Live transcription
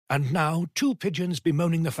And now, two pigeons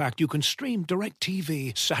bemoaning the fact you can stream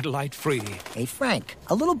DirecTV satellite-free. Hey, Frank,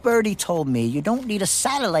 a little birdie told me you don't need a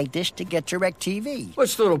satellite dish to get DirecTV.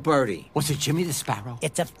 Which little birdie? Was it Jimmy the Sparrow?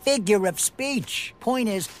 It's a figure of speech. Point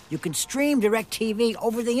is, you can stream DirecTV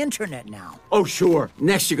over the internet now. Oh, sure.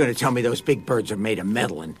 Next you're going to tell me those big birds are made of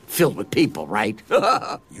metal and filled with people, right?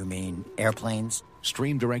 You mean airplanes?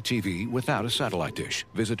 Stream DirecTV without a satellite dish.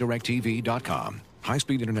 Visit DirecTV.com.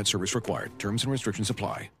 High-speed internet service required. Terms and restrictions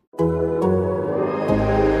apply.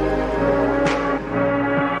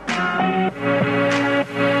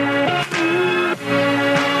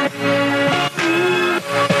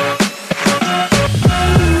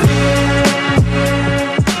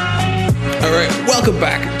 Welcome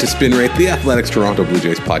back to Spin Rate, the Athletics Toronto Blue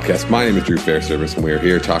Jays podcast. My name is Drew Fairservice, and we are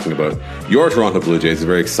here talking about your Toronto Blue Jays. A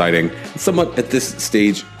very exciting, somewhat at this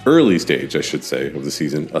stage, early stage, I should say, of the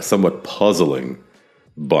season, a somewhat puzzling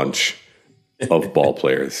bunch of ball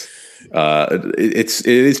players. It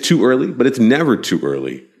is too early, but it's never too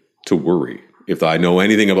early to worry. If I know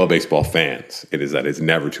anything about baseball fans, it is that it's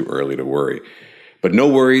never too early to worry. But no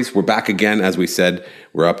worries. We're back again, as we said.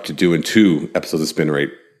 We're up to doing 2 episodes of Spin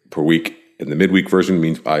Rate per week. And the midweek version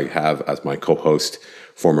means I have as my co-host,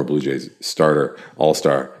 former Blue Jays starter,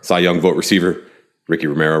 all-star, Cy Young vote receiver, Ricky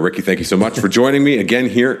Romero. Ricky, thank you so much for joining me again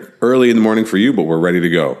here early in the morning for you, but we're ready to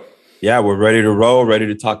go. Yeah, we're ready to roll, ready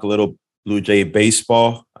to talk a little Blue Jay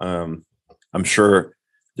baseball. I'm sure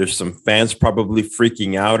there's some fans probably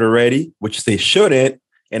freaking out already, which they shouldn't.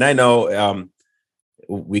 And I know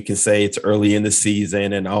we can say it's early in the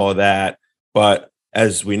season and all of that, but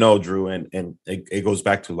as we know, Drew, and it goes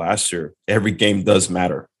back to last year, every game does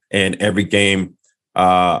matter. And every game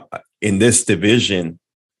in this division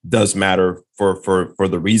does matter for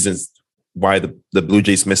the reasons why the Blue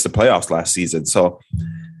Jays missed the playoffs last season. So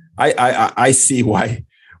I see why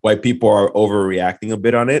people are overreacting a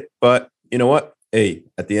bit on it. But you know what? Hey,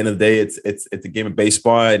 at the end of the day, it's a game of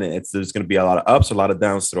baseball, and there's going to be a lot of ups, a lot of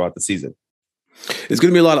downs throughout the season. It's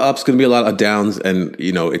going to be a lot of ups, going to be a lot of downs, and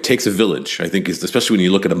it takes a village. I think, especially when you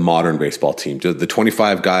look at a modern baseball team, the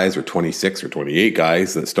 25 guys or 26 or 28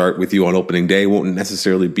 guys that start with you on opening day won't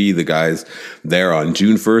necessarily be the guys there on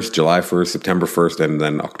June 1st, July 1st, September 1st, and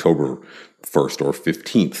then October 1st or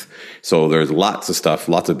 15th. So there's lots of stuff,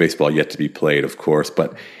 lots of baseball yet to be played, of course,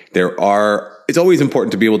 but it's always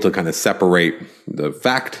important to be able to kind of separate the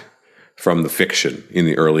fact from the fiction in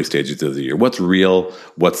the early stages of the year. What's real?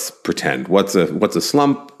 What's pretend? What's a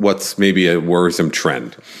slump? What's maybe a worrisome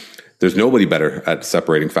trend? There's nobody better at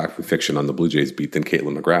separating fact from fiction on the Blue Jays beat than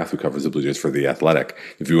Caitlin McGrath, who covers the Blue Jays for The Athletic.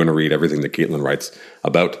 If you want to read everything that Caitlin writes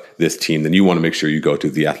about this team, then you want to make sure you go to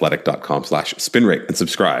theathletic.com/spinrate and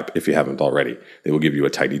subscribe if you haven't already. They will give you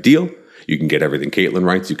a tidy deal. You can get everything Caitlin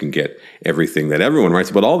writes. You can get everything that everyone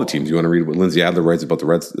writes about all the teams. You want to read what Lindsay Adler writes about the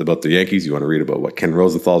Reds, about the Yankees. You want to read about what Ken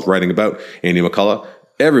Rosenthal's writing about, Andy McCullough,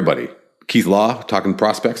 everybody. Keith Law, talking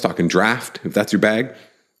prospects, talking draft. If that's your bag,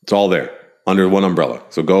 it's all there under one umbrella.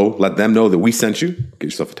 So go let them know that we sent you. Get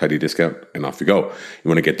yourself a tidy discount and off you go. You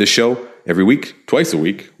want to get this show every week, twice a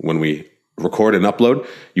week when we record and upload.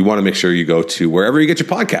 You want to make sure you go to wherever you get your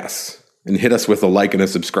podcasts and hit us with a like and a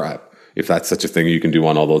subscribe. If that's such a thing you can do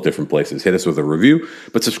on all those different places. Hit us with a review,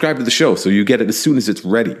 but subscribe to the show so you get it as soon as it's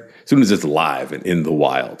ready, as soon as it's live and in the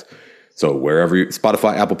wild. So wherever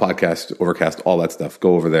Spotify, Apple Podcast, Overcast, all that stuff,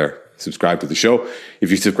 go over there, subscribe to the show.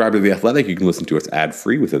 If you subscribe to The Athletic, you can listen to us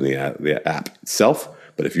ad-free within the app itself.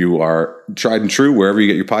 But if you are tried and true, wherever you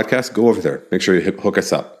get your podcast, go over there. Make sure you hook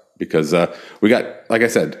us up because we got, like I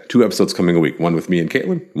said, 2 episodes coming a week, one with me and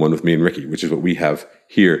Caitlin, one with me and Ricky, which is what we have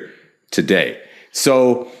here today.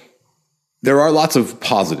 So there are lots of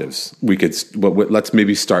positives. Let's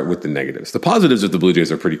maybe start with the negatives. The positives of the Blue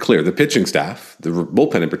Jays are pretty clear. The pitching staff, the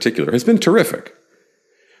bullpen in particular, has been terrific,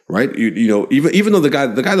 right? Even though the guy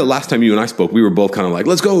the last time you and I spoke, we were both kind of like,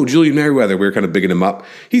 let's go, Julian Merriweather. We were kind of bigging him up.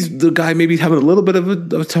 He's the guy maybe having a little bit of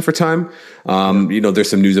a tougher time. There's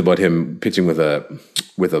some news about him pitching with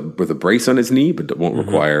a brace on his knee, but it won't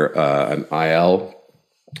require an IL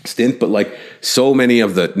stint, but like so many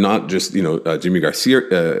of the, not just, Jimmy Garcia,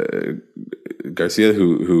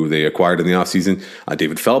 who they acquired in the offseason,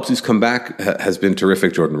 David Phelps, who's come back, has been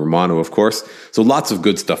terrific. Jordan Romano, of course. So lots of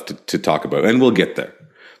good stuff to talk about, and we'll get there.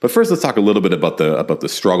 But first, let's talk a little bit about the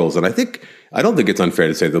struggles. And I don't think it's unfair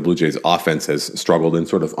to say the Blue Jays offense has struggled and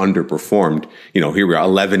sort of underperformed. Here we are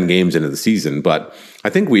 11 games into the season, but I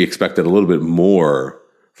think we expected a little bit more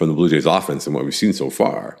from the Blue Jays offense than what we've seen so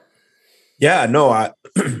far. Yeah, no, I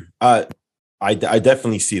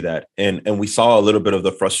definitely see that, and we saw a little bit of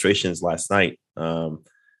the frustrations last night. I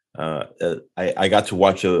got to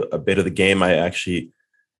watch a bit of the game. I actually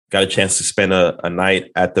got a chance to spend a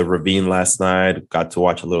night at the Ravine last night. Got to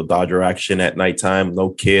watch a little Dodger action at nighttime. No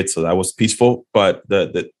kids, so that was peaceful. But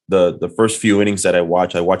the first few innings that I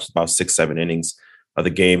watched about 6-7 innings of the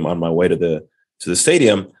game on my way to the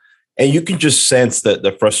stadium, and you can just sense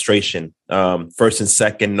the frustration. First and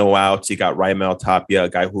second, no outs. You got Raimel Tapia, a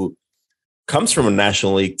guy who comes from a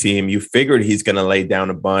National League team. You figured he's going to lay down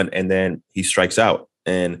a bunt, and then he strikes out.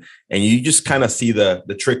 And you just kind of see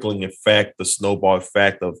the trickling effect, the snowball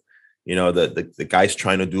effect of, the guys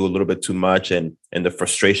trying to do a little bit too much and the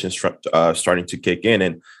frustration starting to kick in.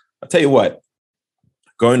 And I'll tell you what,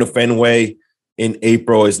 going to Fenway in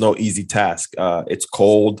April is no easy task. It's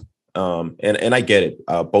cold. And I get it.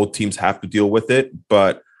 Both teams have to deal with it,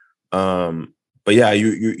 but yeah,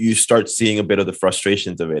 you start seeing a bit of the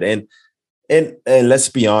frustrations of it. And let's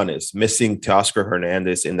be honest, missing Teoscar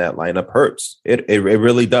Hernandez in that lineup hurts. It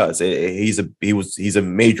really does. He's a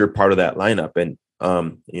major part of that lineup. And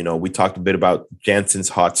we talked a bit about Jansen's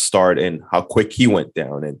hot start and how quick he went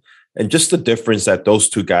down, and just the difference that those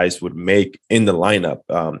two guys would make in the lineup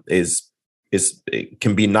it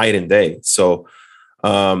can be night and day. So,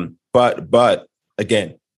 but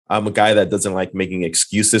again, I'm a guy that doesn't like making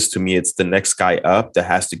excuses. To me, it's the next guy up that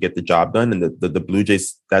has to get the job done. And the Blue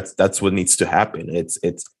Jays, that's what needs to happen.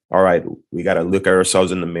 It's all right. We got to look at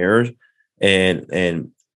ourselves in the mirror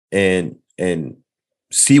and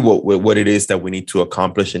see what it is that we need to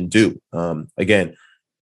accomplish and do. Again,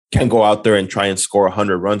 can't go out there and try and score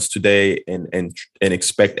 100 runs today and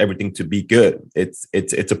expect everything to be good. It's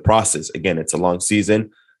a process. Again, it's a long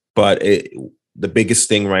season, but the biggest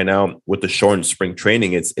thing right now with the shortened spring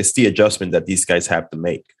training, it's the adjustment that these guys have to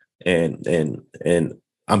make. And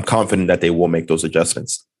I'm confident that they will make those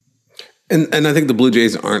adjustments. And I think the Blue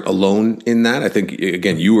Jays aren't alone in that. I think,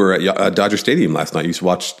 again, you were at Dodger Stadium last night. You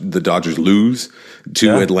watched the Dodgers lose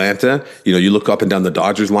to Atlanta. You look up and down the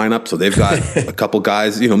Dodgers lineup. So they've got a couple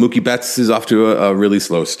guys. Mookie Betts is off to a really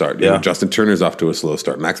slow start. Justin Turner's off to a slow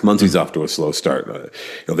start. Max Muncy's off to a slow start.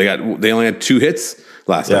 They only had 2 hits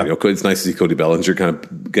last night. It's nice to see Cody Bellinger kind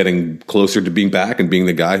of getting closer to being back and being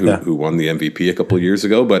the guy who won the MVP a couple of years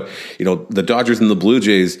ago. But, the Dodgers and the Blue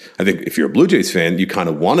Jays, I think if you're a Blue Jays fan, you kind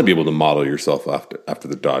of want to be able to model yourself after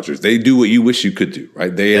the Dodgers. They do what you wish you could do,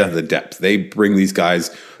 right? They have the depth. They bring these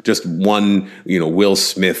guys, just one, Will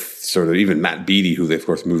Smith, sort of, even Matt Beattie, who they of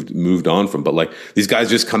course moved on from, but like these guys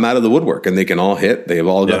just come out of the woodwork and they can all hit. They have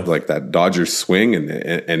all got like that Dodgers swing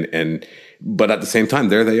and but at the same time,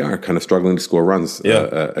 there they are, kind of struggling to score runs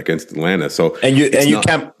against Atlanta. So you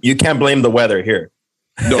can't blame the weather here.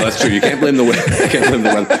 No, that's true. You can't blame the weather.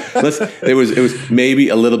 It was maybe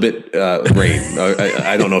a little bit rain.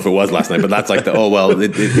 I don't know if it was last night, but that's like the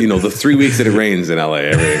 3 weeks that it rains in LA,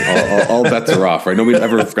 everything, all bets are off, right? Nobody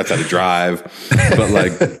ever forgets how to drive,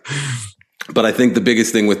 but I think the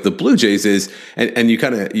biggest thing with the Blue Jays is, and you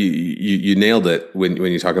kind of you nailed it when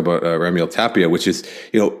you talk about Raimel Tapia, which is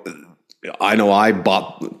I know I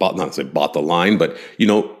bought not say bought the line, but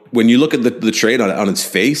when you look at the trade on its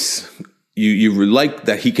face. You like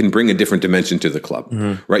that he can bring a different dimension to the club,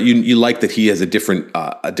 right? You like that he has a different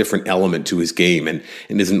element to his game and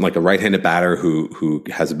isn't like a right-handed batter who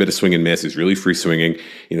has a bit of swing and miss, is really free swinging.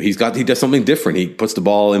 He does something different. He puts the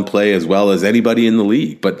ball in play as well as anybody in the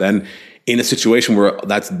league. But then in a situation where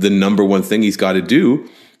that's the number one thing he's got to do,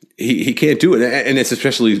 he can't do it. And it's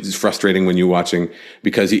especially frustrating when you're watching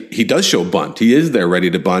because he does show bunt. He is there ready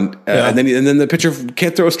to bunt, and then the pitcher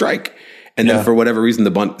can't throw a strike. And then for whatever reason, the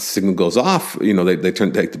bunt signal goes off. They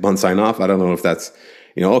take the bunt sign off. I don't know if that's,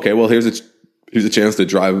 okay, well, here's a chance to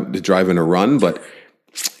drive in a run, but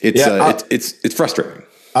it's frustrating.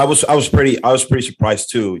 I was pretty surprised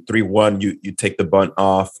too. 3-1, you take the bunt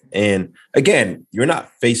off, and again, you're not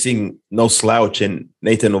facing no slouch in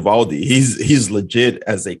Nathan Eovaldi. He's legit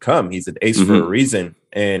as they come. He's an ace for a reason,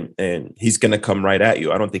 and he's gonna come right at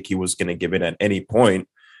you. I don't think he was gonna give it at any point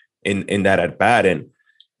in that at bat. And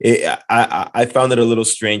I found it a little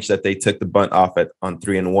strange that they took the bunt off on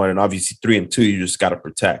 3-1, and obviously 3-2, you just got to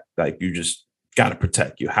protect. Like you just got to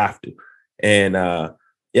protect. You have to. And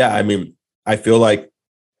I mean, I feel like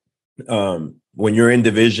when you're in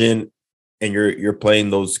division and you're playing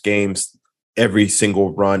those games, every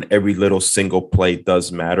single run, every little single play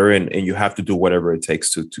does matter, and you have to do whatever it takes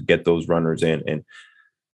to get those runners in. And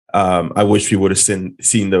I wish we would have seen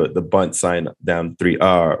the bunt sign down 3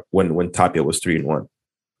 when Tapia was 3-1.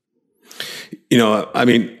 I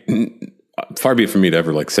mean, far be it from me to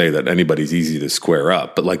ever like say that anybody's easy to square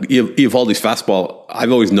up, but like Eovaldi's fastball,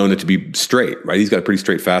 I've always known it to be straight, right? He's got a pretty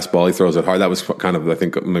straight fastball. He throws it hard. That was kind of, I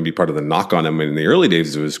think, maybe part of the knock on him in the early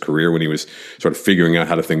days of his career when he was sort of figuring out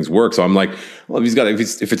how to things work. So I'm like, well, if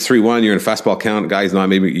it's 3-1, you're in a fastball count, guy's not,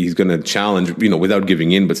 maybe he's going to challenge, without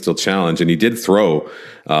giving in, but still challenge. And he did throw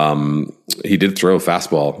fastball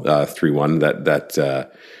 3-1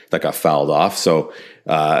 that got fouled off. So,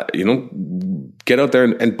 get out there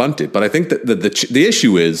and bunt it. But I think that the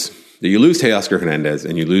issue is that you lose Teoscar Hernandez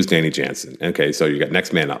and you lose Danny Jansen. Okay, so you got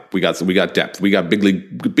next man up. We got depth. We got big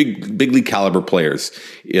league caliber players.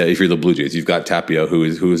 If you're the Blue Jays, you've got Tapia, who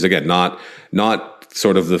is again not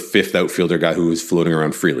sort of the fifth outfielder guy who is floating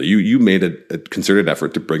around freely. You made a concerted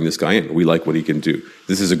effort to bring this guy in. We like what he can do.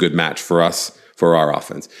 This is a good match for us, for our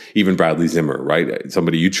offense. Even Bradley Zimmer, right?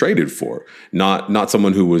 Somebody you traded for, not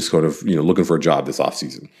someone who was sort of looking for a job this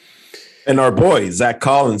offseason. And our boy Zach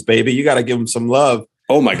Collins, baby, you got to give him some love.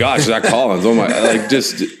 Oh my gosh, Zach Collins! Oh my, like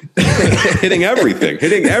just hitting everything.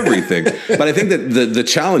 But I think that the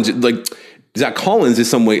challenge, like Zach Collins,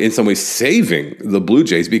 is in some way saving the Blue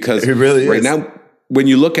Jays, because it really right is. Now when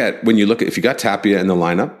you look at if you got Tapia in the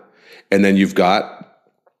lineup, and then you've got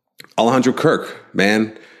Alejandro Kirk,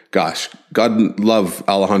 man, gosh, God love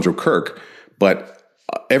Alejandro Kirk, but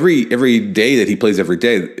every day that he plays every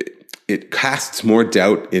day, it casts more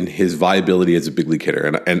doubt in his viability as a big league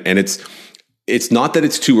hitter, and it's not that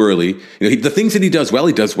it's too early. The things that he does well.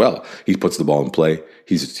 He puts the ball in play.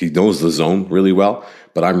 He knows the zone really well.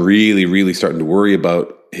 But I'm really, really starting to worry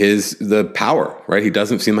about the power. Right? He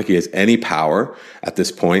doesn't seem like he has any power at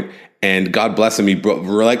this point. And God bless him, he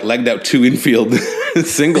legged out 2 infield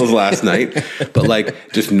singles last night, but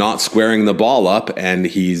like just not squaring the ball up. And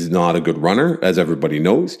he's not a good runner, as everybody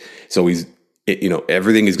knows. So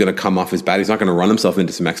everything is going to come off his bat. He's not going to run himself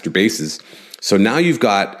into some extra bases. So now you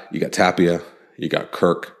got Tapia, you got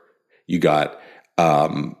Kirk, you got a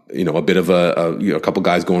bit of a couple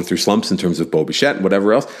guys going through slumps in terms of Bo Bichette and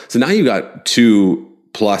whatever else. So now you got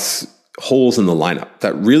 2+ holes in the lineup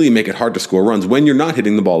that really make it hard to score runs when you're not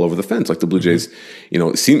hitting the ball over the fence like the Blue Jays.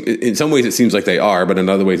 In some ways it seems like they are, but in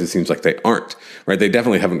other ways it seems like they aren't. Right? They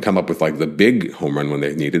definitely haven't come up with like the big home run when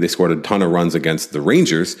they needed. They scored a ton of runs against the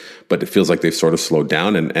Rangers, but it feels like they've sort of slowed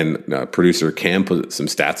down. And producer Cam put some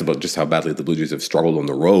stats about just how badly the Blue Jays have struggled on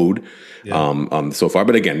the road so far.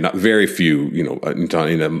 But again, not very few,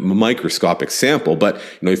 in a microscopic sample. But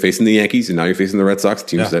you're facing the Yankees, and now you're facing the Red Sox,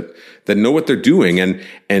 teams that know what they're doing,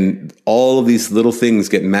 and all of these little things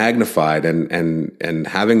get magnified, and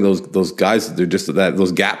having those guys, they're just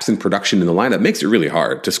those gaps in production in the lineup makes it really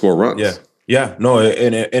hard to score runs. Yeah, no,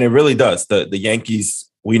 and it really does. The Yankees,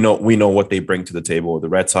 we know what they bring to the table. The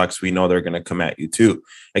Red Sox, we know they're going to come at you too.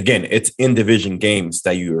 Again, it's in division games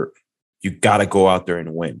that you got to go out there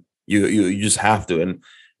and win. You just have to, and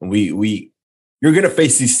you're going to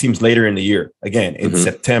face these teams later in the year. Again, in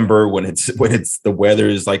September when it's the weather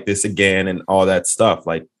is like this again and all that stuff.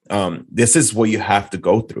 Like this is what you have to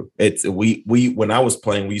go through. It's we when I was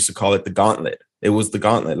playing, we used to call it the gauntlet. It was the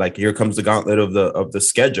gauntlet. Like here comes the gauntlet of the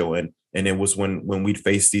schedule, and it was when we'd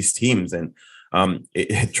face these teams. And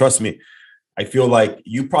trust me, I feel like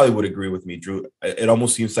you probably would agree with me, Drew. It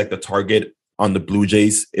almost seems like the target on the Blue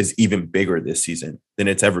Jays is even bigger this season than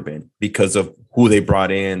it's ever been because of who they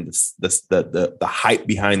brought in, the hype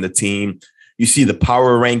behind the team. You see the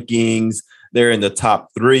power rankings, they're in the top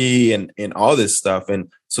 3 and all this stuff.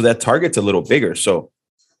 And so that target's a little bigger. So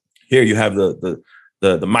here you have the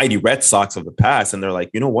mighty Red Sox of the past, and they're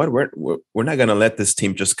like, you know what, we're not going to let this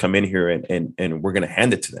team just come in here and we're going to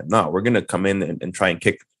hand it to them. No, we're going to come in and try and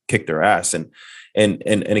kick their ass. And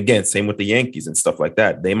again, same with the Yankees and stuff like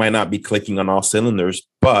that. They might not be clicking on all cylinders,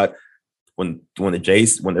 but when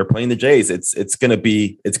they're playing the Jays, it's gonna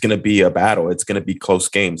be a battle. It's gonna be close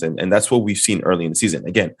games, and that's what we've seen early in the season.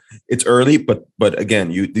 Again, it's early, but again,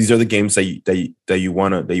 these are the games that you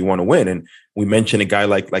want to win. And we mentioned a guy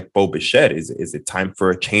like Bo Bichette. Is it time for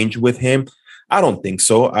a change with him? I don't think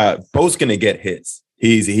so. Bo's gonna get hits.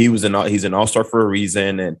 He's an all-star for a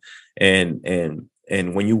reason,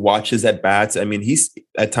 and when you watch his at bats, I mean,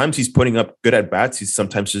 at times he's putting up good at bats. He's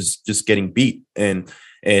sometimes just getting beat.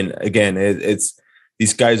 And again, it's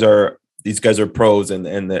these guys are pros,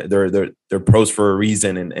 and they're pros for a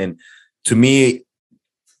reason. And to me,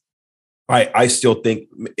 I still think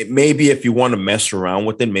maybe if you want to mess around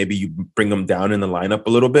with it, maybe you bring him down in the lineup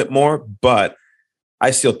a little bit more. But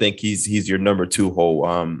I still think he's your number 2 hole.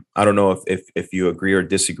 I don't know if you agree or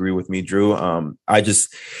disagree with me, Drew. It's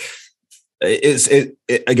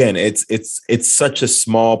such a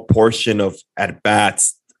small portion of at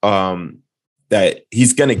bats that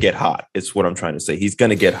he's going to get hot. It's what I'm trying to say. He's going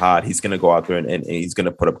to get hot. He's going to go out there and he's going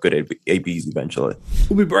to put up good ABs eventually.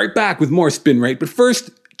 We'll be right back with more Spin Rate. But first,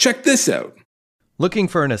 check this out. Looking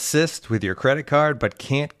for an assist with your credit card but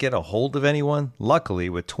can't get a hold of anyone? Luckily,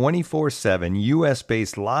 with 24/7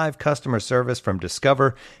 US-based live customer service from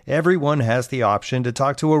Discover, everyone has the option to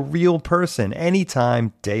talk to a real person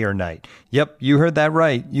anytime, day or night. Yep, you heard that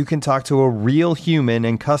right. You can talk to a real human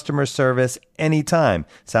in customer service anytime.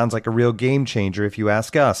 Sounds like a real game changer if you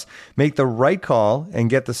ask us. Make the right call and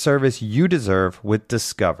get the service you deserve with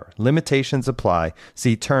Discover. Limitations apply.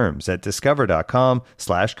 See terms at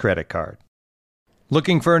discover.com/creditcard.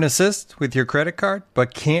 Looking for an assist with your credit card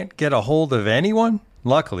but can't get a hold of anyone?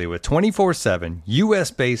 Luckily, with 24/7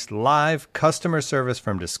 US-based live customer service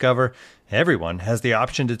from Discover, everyone has the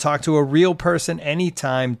option to talk to a real person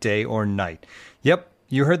anytime, day or night. Yep,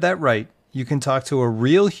 you heard that right. You can talk to a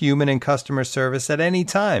real human in customer service at any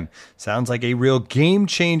time. Sounds like a real game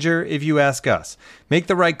changer if you ask us. Make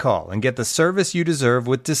the right call and get the service you deserve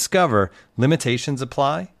with Discover. Limitations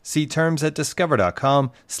apply. See terms at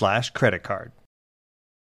discover.com/creditcard.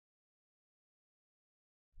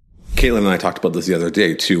 Caitlin and I talked about this the other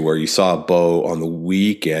day too, where you saw Bo on the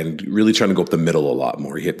weekend really trying to go up the middle a lot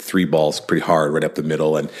more. He hit 3 balls pretty hard right up the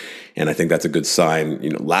middle, and I think that's a good sign.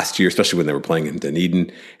 You know, last year, especially when they were playing in Dunedin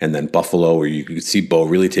and then Buffalo, where you could see Bo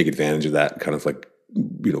really take advantage of that kind of like,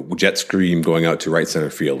 you know, jet scream going out to right center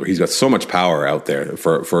field, where he's got so much power out there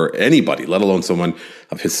for anybody, let alone someone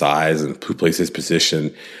of his size and who plays his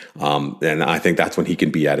position. And I think that's when he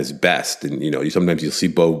can be at his best. And, you know, sometimes you'll see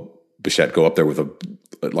Bo Bichette go up there with a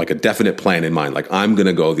definite plan in mind. Like, I'm going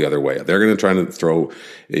to go the other way. They're going to try to throw,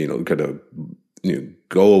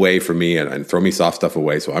 go away from me and throw me soft stuff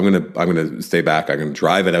away. So I'm going to stay back. I'm going to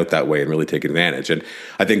drive it out that way and really take advantage. And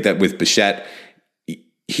I think that with Bichette,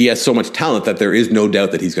 he has so much talent that there is no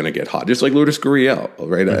doubt that he's going to get hot, just like Lourdes Gurriel,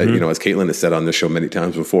 right? Mm-hmm. As Caitlin has said on this show many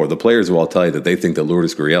times before, the players will all tell you that they think that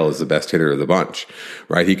Lourdes Gurriel is the best hitter of the bunch,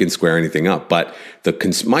 right? He can square anything up. But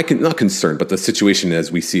not concern, but the situation as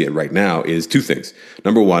we see it right now is 2 things.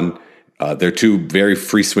 Number one, they're 2 very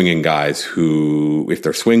free swinging guys who, if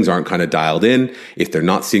their swings aren't kind of dialed in, if they're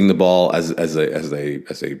not seeing the ball as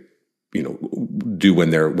they do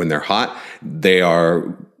when they're hot, they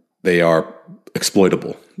are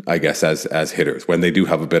exploitable, I guess, as hitters. When they do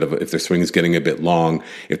have a bit of if their swing is getting a bit long,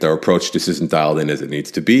 if their approach just isn't dialed in as it needs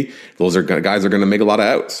to be, those are guys are going to make a lot of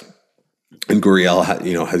outs. And Gurriel,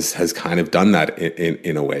 has kind of done that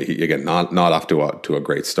in a way. He, again, not off to a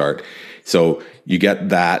great start. So you get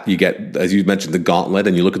that. You get, as you mentioned, the gauntlet,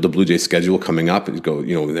 and you look at the Blue Jays schedule coming up. And you go,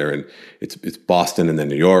 they're in it's Boston and then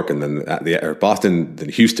New York, and then Boston, then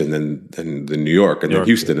Houston, then New York, and then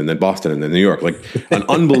Houston, and then Boston, and then New York. Like an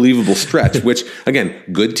unbelievable stretch. Which again,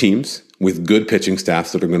 good teams with good pitching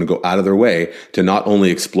staffs that are going to go out of their way to not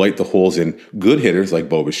only exploit the holes in good hitters like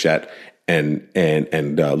Bo Bichette and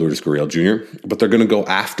Lourdes Gurriel Jr., but they're going to go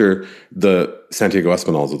after the Santiago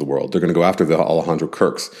Espinals of the world. They're going to go after the Alejandro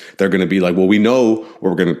Kirks. They're going to be like, well, we know what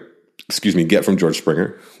we're going to, get from George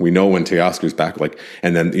Springer. We know when Teoscar's back.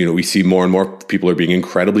 And then we see more and more people are being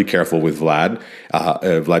incredibly careful with Vlad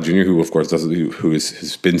Jr., who of course who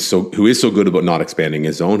is so good about not expanding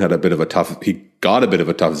his zone. He got a bit of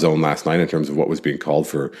a tough zone last night in terms of what was being called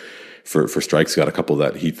for strikes. Got a couple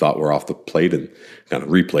that he thought were off the plate, and kind of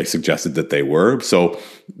replay suggested that they were. So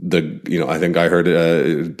I think I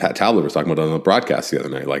heard Pat Tabler was talking about it on the broadcast the other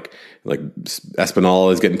night. Like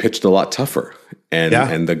Espinal is getting pitched a lot tougher,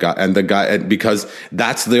 and the guy because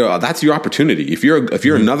that's your opportunity. If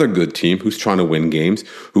you're another good team who's trying to win games,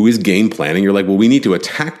 who is game planning, you're like, well, we need to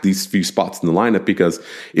attack these few spots in the lineup, because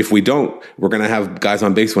if we don't, we're going to have guys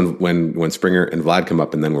on base when Springer and Vlad come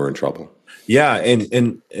up, and then we're in trouble. Yeah,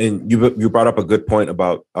 and you brought up a good point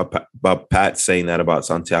about Pat saying that about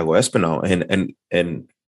Santiago Espinal, and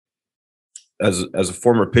as a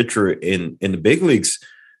former pitcher in the big leagues,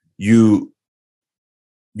 you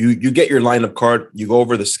get your lineup card, you go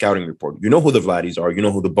over the scouting report, you know who the Vladdies are, you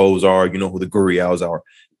know who the Bows are, you know who the Gurriels are,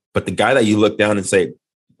 but the guy that you look down and say,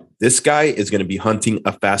 this guy is going to be hunting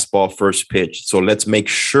a fastball first pitch, so let's make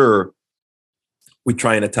sure we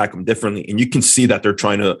try and attack him differently. And you can see that they're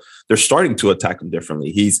starting to attack him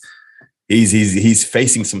differently. He's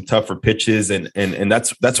facing some tougher pitches, and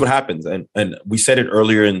that's what happens. And we said it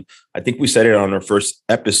earlier, and I think we said it on our first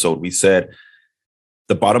episode. We said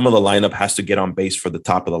the bottom of the lineup has to get on base for the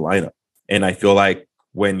top of the lineup. And I feel like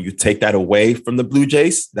when you take that away from the Blue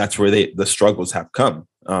Jays, that's where the struggles have come.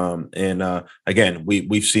 Again,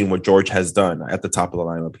 we've seen what George has done at the top of the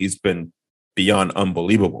lineup. He's been beyond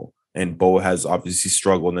unbelievable. And Bo has obviously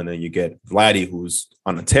struggled, and then you get Vladdy, who's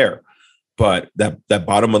on a tear. but that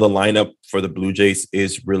bottom of the lineup for the Blue Jays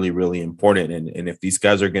is really, really important. And if these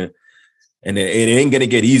guys are going to, and it ain't going to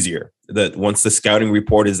get easier, that once the scouting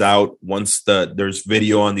report is out, once there's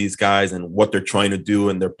video on these guys and what they're trying to do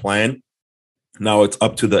and their plan, now it's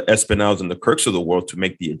up to the Espinals and the Kirks of the world to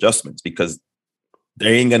make the adjustments, because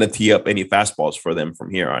they ain't going to tee up any fastballs for them from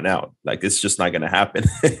here on out. Like, it's just not going to happen.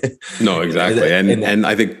 No, exactly. And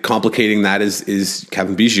I think complicating that is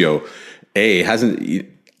Kevin Biggio,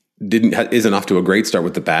 isn't off to a great start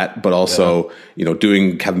with the bat, but also,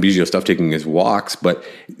 doing Kevin Biggio stuff, taking his walks, but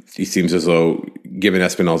he seems as though, given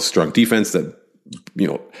Espinal's strong defense, that,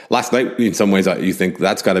 last night, in some ways, you think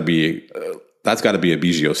that's got to be a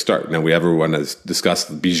Biggio start. Now, everyone has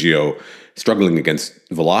discussed Biggio struggling against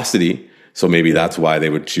velocity, so maybe that's why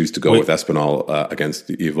they would choose to go with Espinal against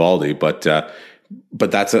Eovaldi, but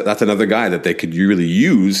that's another guy that they could really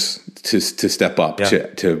use to step up,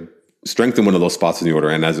 to strengthen one of those spots in the order.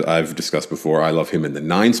 And as I've discussed before, I love him in the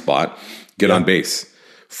 9 spot, get on base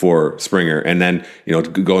for Springer. And then,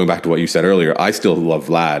 going back to what you said earlier, I still love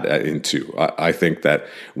Vlad in 2. I think that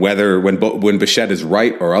when Bichette is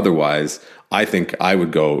right or otherwise, I think I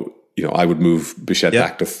would go, I would move Bichette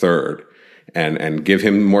back to 3rd and give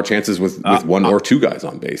him more chances with 1 or 2 guys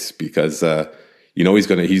on base, because,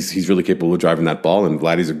 he's really capable of driving that ball, and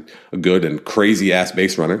Vladdy's a good and crazy ass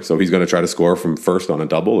base runner. So he's going to try to score from first on a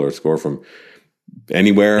double, or score from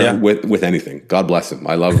anywhere with anything. God bless him.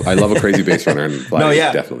 I love a crazy base runner, and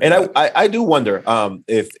Vladdy's definitely. And I do wonder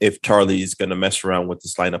if Charlie is going to mess around with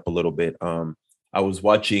this lineup a little bit. I was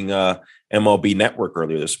watching MLB Network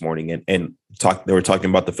earlier this morning, and they were talking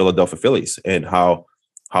about the Philadelphia Phillies and how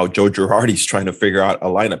Joe Girardi's trying to figure out a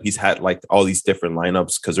lineup. He's had like all these different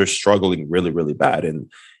lineups because they're struggling really, really bad. And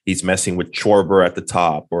he's messing with Schwarber at the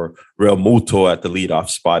top or Real Muto at the leadoff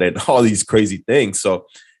spot and all these crazy things. So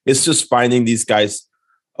it's just finding these guys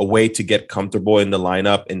a way to get comfortable in the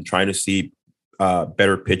lineup and trying to see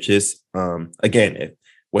better pitches. Again,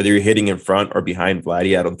 whether you're hitting in front or behind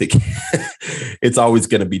Vladdy, I don't think it's always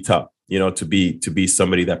going to be tough, to be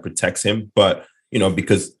somebody that protects him. But,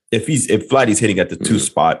 because if Vladdy's hitting at the 2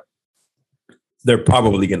 spot, they're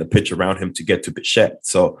probably going to pitch around him to get to Bichette.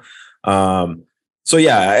 So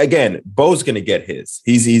again, Bo's going to get his.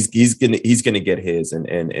 He's going to get his,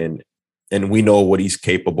 and we know what he's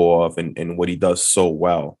capable of and what he does so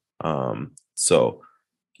well. It's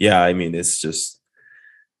just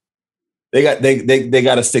they got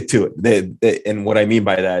to stick to it. And what I mean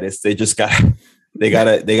by that is they got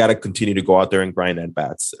to continue to go out there and grind at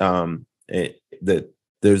bats.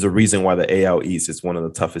 There's a reason why the AL East is one of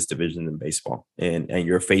the toughest divisions in baseball, and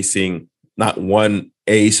you're facing not one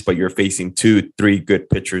ace, but you're facing 2-3 good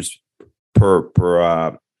pitchers per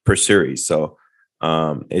series. So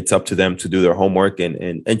it's up to them to do their homework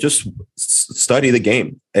and just study the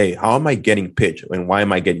game. Hey, how am I getting pitched, and why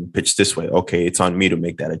am I getting pitched this way? Okay, it's on me to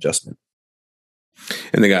make that adjustment.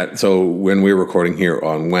 And so when we were recording here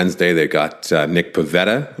on Wednesday, they got Nick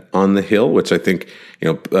Pivetta on the hill, which I think,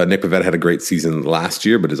 Nick Pivetta had a great season last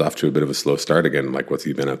year, but is off to a bit of a slow start again. Like, what's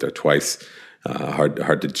he been out there twice?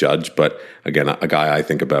 Hard to judge. But again, a guy I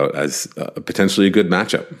think about as potentially a good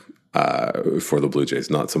matchup for the Blue Jays,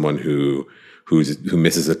 not someone who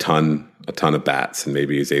misses a ton of bats and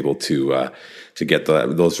maybe is able to get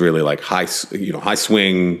those really like high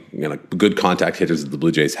swing, good contact hitters that the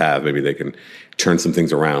Blue Jays have. Maybe they can turn some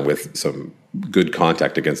things around with some good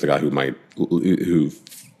contact against a guy who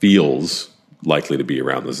feels likely to be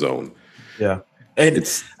around the zone. Yeah.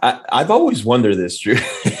 And I've always wondered this, Drew.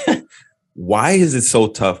 Why is it so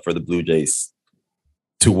tough for the Blue Jays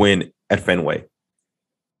to win at Fenway?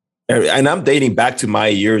 And I'm dating back to my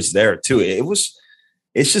years there too.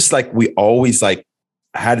 It's just like we always like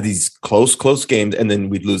had these close games, and then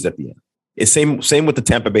we'd lose at the end. It's same with the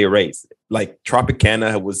Tampa Bay Rays. Like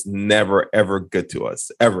Tropicana was never ever good to us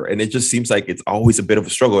ever, and it just seems like it's always a bit of a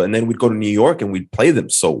struggle. And then we'd go to New York and we'd play them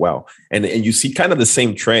so well, and you see kind of the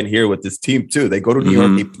same trend here with this team too. They go to New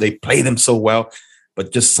York, they play them so well,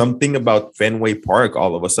 but just something about Fenway Park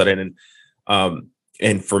all of a sudden.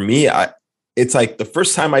 And for me, it's like the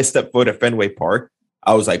first time I stepped foot at Fenway Park,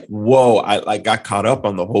 I was like, whoa, I got caught up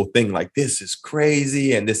on the whole thing. Like, this is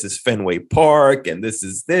crazy. And this is Fenway Park. And this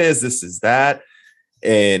is that.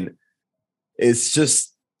 And it's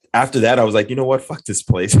just, after that, I was like, you know what? Fuck this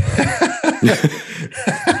place. That's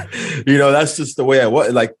just the way I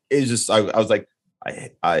was. Like, it's just, I was like,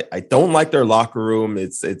 I don't like their locker room.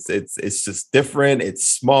 It's just different. It's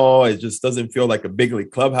small. It just doesn't feel like a big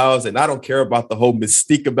league clubhouse. And I don't care about the whole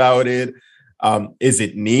mystique about it. Is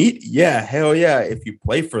it neat? Yeah, hell yeah, if you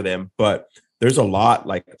play for them. But there's a lot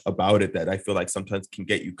like about it that I feel like sometimes can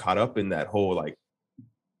get you caught up in that whole like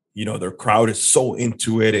their crowd is so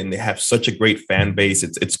into it and they have such a great fan base.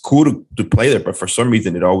 It's cool to play there, but for some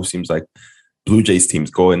reason it always seems like Blue Jays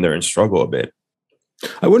teams go in there and struggle a bit.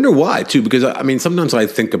 I wonder why too, because I mean, sometimes I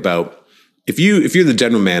think about if you're the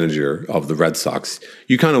general manager of the Red Sox,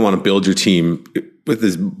 you kind of want to build your team with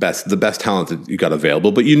the best talent that you got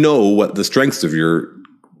available, but you know what the strengths of your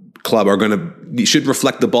club are should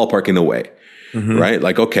reflect the ballpark in a way, right?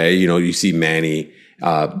 Like, okay, you see Manny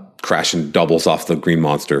crashing doubles off the Green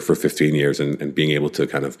Monster for 15 years and being able to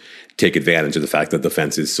kind of take advantage of the fact that the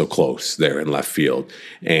fence is so close there in left field.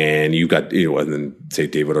 And you've got, and then say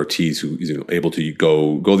David Ortiz, who is able to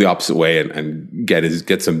go the opposite way and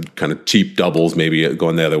get some kind of cheap doubles, maybe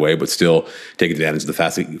going the other way, but still take advantage of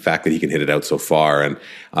the fact that he can hit it out so far. And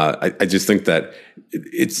I just think that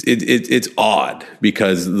it's odd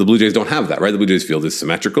because the Blue Jays don't have that, right? The Blue Jays field is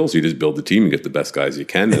symmetrical, so you just build the team and get the best guys you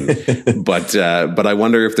can. And, but I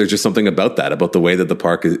wonder if there's just something about that, about the way that the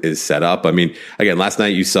park is set up. I mean, again, last night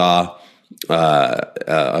you saw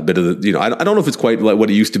a bit of the, I don't know if it's quite like what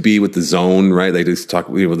it used to be with the zone, right? They just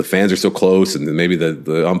talk, the fans are so close, and then maybe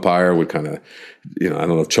the umpire would kind of, I don't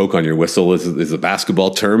know if choke on your whistle is a basketball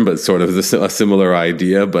term, but sort of a similar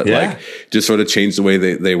idea, but like just sort of change the way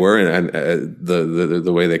they were and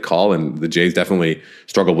the way they call. And the Jays definitely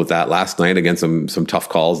struggled with that last night against some tough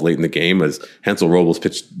calls late in the game as Hansel Robles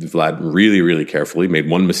pitched Vlad really, really carefully, made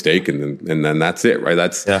one mistake, and then that's it, right?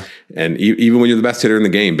 And even when you're the best hitter in the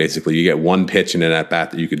game, basically you get one pitch in an at bat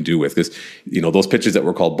that you can do with, because those pitches that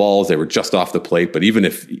were called balls, they were just off the plate. But even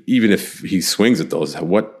if he swings at those,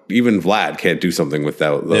 even Vlad can't do something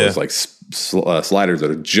without those sliders that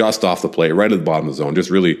are just off the plate, right at the bottom of the zone. Just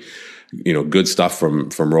really, good stuff from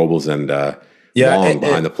Robles and long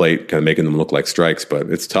behind the plate, kind of making them look like strikes. But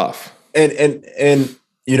it's tough. And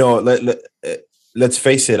let's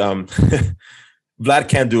face it, Vlad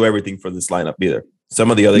can't do everything for this lineup either. Some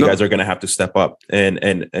of the other guys are going to have to step up, and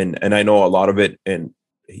I know a lot of it, and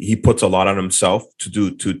he puts a lot on himself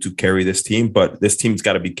to carry this team. But this team's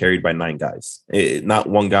got to be carried by 9 guys, not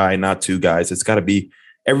one guy, not 2 guys. It's got to be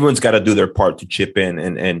everyone's got to do their part to chip in,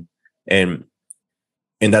 and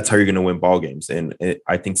that's how you're going to win ball games. And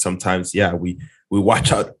I think sometimes, we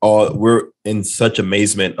watch out. We're in such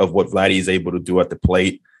amazement of what Vladdy is able to do at the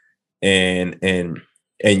plate, and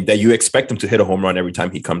that you expect him to hit a home run every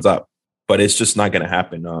time he comes up. But it's just not going to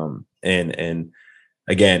happen. And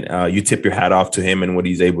again, you tip your hat off to him and what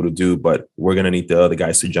he's able to do. But we're going to need the other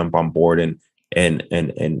guys to jump on board and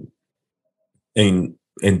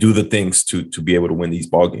do the things to be able to win these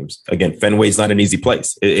ball games. Again, Fenway's not an easy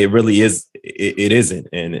place. It really is. It isn't,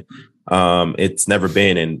 and it's never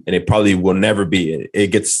been, and it probably will never be. It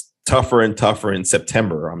gets tougher and tougher in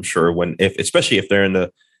September, I'm sure. Especially if they're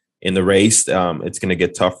in the race, it's going to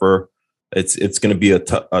get tougher. It's going to be a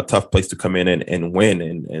tough place to come in and win.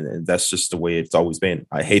 And that's just the way it's always been.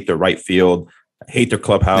 I hate their right field. I hate their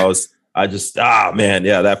clubhouse. I just,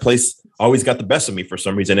 that place always got the best of me for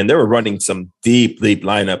some reason. And they were running some deep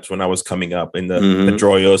lineups when I was coming up in the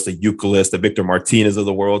Pedroios, the Euclid, the Victor Martinez of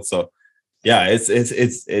the world. So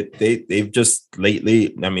they've just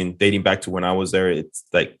lately, I mean, dating back to when I was there, it's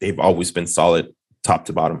like they've always been solid top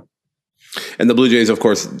to bottom. And the Blue Jays, of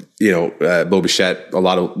course, Bo Bichette, a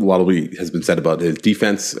lot of what has been said about his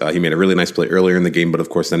defense. He made a really nice play earlier in the game, but of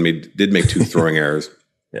course then did make 2 throwing errors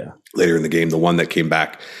later in the game. The one that came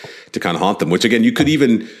back to kind of haunt them, which again, you could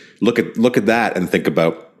even look at that and think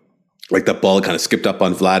about like that ball kind of skipped up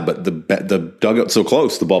on Vlad, but the dugout's so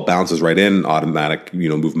close, the ball bounces right in, automatic,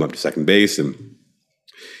 move him up to second base. And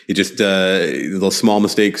it just, those small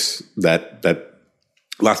mistakes that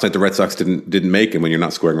last night the Red Sox didn't make, and when you're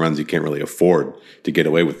not scoring runs, you can't really afford to get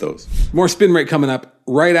away with those. More Spin Rate coming up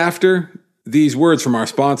right after these words from our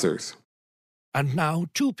sponsors. And now,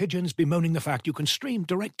 2 pigeons bemoaning the fact you can stream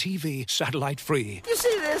DirecTV satellite-free. You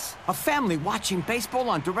see this? A family watching baseball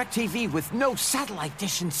on DirecTV with no satellite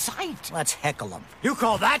dish in sight. Let's heckle them. You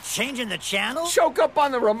call that changing the channel? Choke up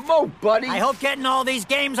on the remote, buddy. I hope getting all these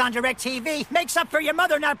games on DirecTV makes up for your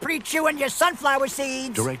mother not pre-chewing your sunflower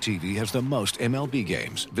seeds. DirecTV has the most MLB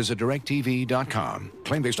games. Visit DirecTV.com.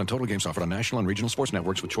 Claim based on total games offered on national and regional sports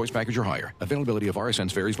networks with choice package or higher. Availability of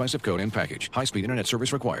RSNs varies by zip code and package. High-speed internet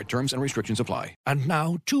service required. Terms and restrictions apply. And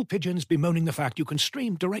now, 2 pigeons bemoaning the fact you can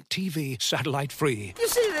stream DirecTV satellite-free. You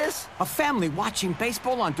see this? A family watching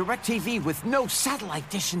baseball on DirecTV with no satellite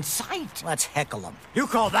dish in sight. Let's heckle them. You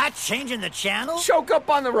call that changing the channel? Choke up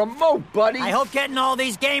on the remote, buddy. I hope getting all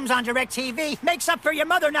these games on DirecTV makes up for your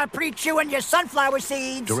mother not pre-chewing your sunflower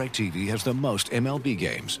seeds. DirecTV has the most MLB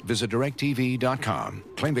games. Visit DirecTV.com.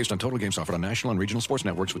 Claim based on total games offered on national and regional sports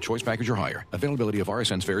networks with choice package or higher. Availability of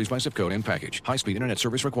RSNs varies by zip code and package. High-speed internet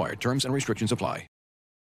service required. Terms and restrictions apply.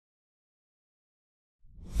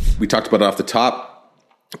 we talked about it off the top.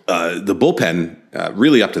 The bullpen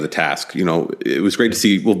really up to the task. It was great to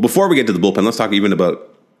see. Well, before we get to the bullpen, let's talk even about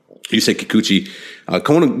Yusei Kikuchi.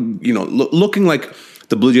 Looking like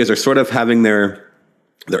the Blue Jays are sort of having their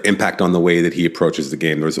impact on the way that he approaches the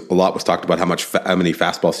game. There's a lot was talked about how many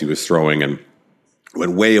fastballs he was throwing, and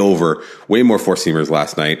went way more four seamers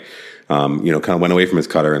last night. Kind of went away from his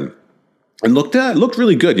cutter and looked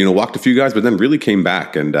really good. Walked a few guys, but then really came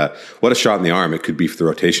back. And what a shot in the arm it could be for the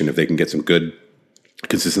rotation if they can get some good,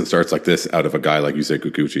 consistent starts like this out of a guy like Yusei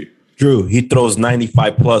Kikuchi. Drew, he throws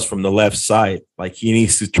 95 plus from the left side. Like, he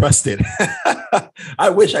needs to trust it. I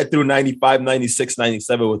wish I threw 95, 96,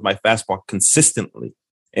 97 with my fastball consistently.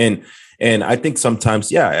 And I think sometimes,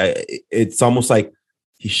 it's almost like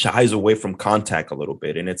he shies away from contact a little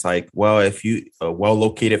bit. And it's like, well, if a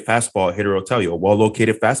well-located fastball, a hitter will tell you, a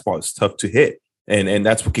well-located fastball is tough to hit. And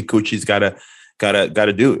that's what Kikuchi's gotta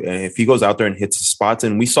do. And if he goes out there and hits the spots,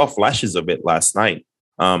 and we saw flashes of it last night,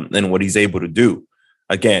 and what he's able to do.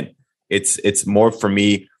 Again, it's more for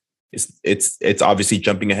me. It's obviously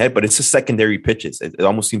jumping ahead, but it's the secondary pitches. It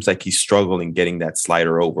almost seems like he's struggling getting that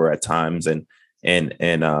slider over at times. And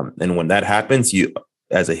when that happens, you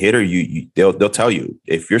as a hitter, they'll tell you,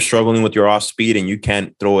 if you're struggling with your off speed and you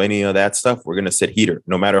can't throw any of that stuff, we're going to sit heater.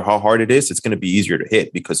 No matter how hard it is, it's going to be easier to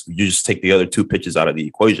hit because you just take the other two pitches out of the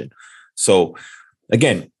equation. So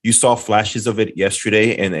again, you saw flashes of it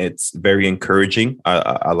yesterday, and it's very encouraging.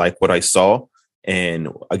 I like what I saw. And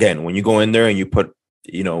again, when you go in there and you put,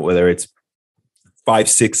 whether it's 5,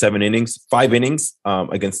 6, 7 innings, 5 innings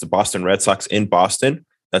against the Boston Red Sox in Boston,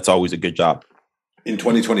 that's always a good job. In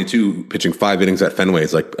 2022, pitching 5 innings at Fenway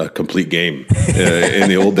is like a complete game in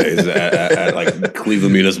the old days at like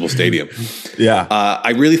Cleveland Municipal Stadium. Yeah.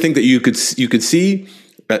 I really think that you could see,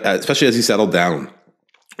 especially as he settled down,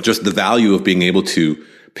 just the value of being able to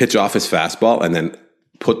pitch off his fastball and then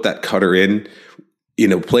put that cutter in,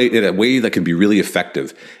 play it in a way that can be really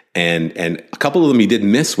effective. And a couple of them he did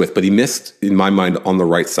miss with, but he missed, in my mind, on the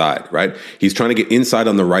right side, right? He's trying to get inside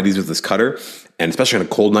on the righties with his cutter. And especially on a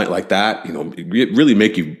cold night like that, it really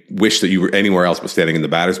make you wish that you were anywhere else but standing in the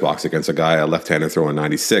batter's box against a left-hander throwing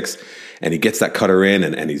 96. And he gets that cutter in,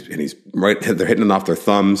 and he's right. They're hitting it off their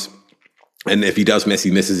thumbs. And if he does miss, he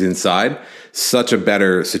misses inside. Such a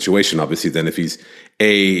better situation, obviously, than if he's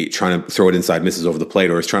trying to throw it inside, misses over the plate,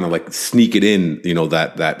 or is trying to like sneak it in,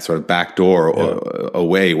 that sort of back door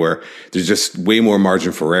away where there's just way more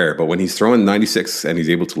margin for error. But when he's throwing 96 and he's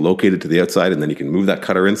able to locate it to the outside, and then he can move that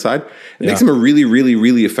cutter inside, it makes him a really, really,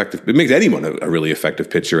 really effective. It makes anyone a really effective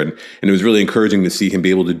pitcher. And it was really encouraging to see him be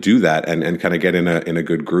able to do that and kind of get in a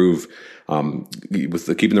good groove.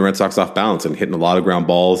 With keeping the Red Sox off balance and hitting a lot of ground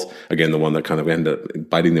balls. Again, the one that kind of ended up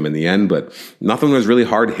biting them in the end, but nothing was really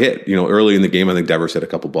hard hit. Early in the game, I think Devers hit a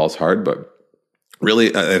couple balls hard, but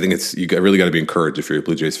really, I think you really got to be encouraged if you're a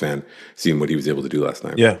Blue Jays fan, seeing what he was able to do last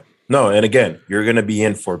night. Yeah, no, and again, you're going to be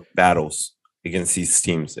in for battles against these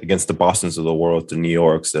teams, against the Bostons of the world, the New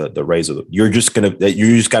Yorks, the Rays of the. You just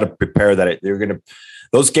got to prepare that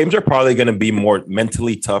those games are probably going to be more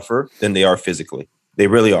mentally tougher than they are physically. They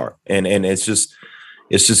really are. And it's just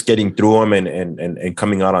getting through them and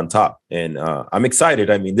coming out on top. And I'm excited.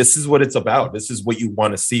 I mean, this is what it's about. This is what you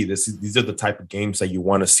want to see. These are the type of games that you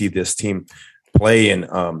want to see this team play. And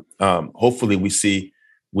hopefully we see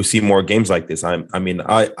more games like this. I'm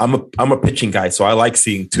a pitching guy, so I like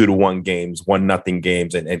seeing 2-1 games, 1-0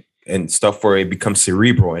 games and stuff where it becomes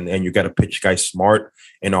cerebral and you got to pitch guys smart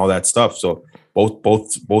and all that stuff. So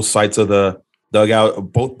both sides of the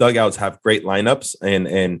both dugouts have great lineups,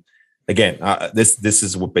 and again, this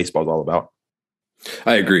is what baseball is all about.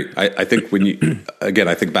 I agree. I think when you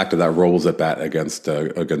I think back to that Robles at bat against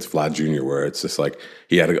Vlad Jr., where it's just like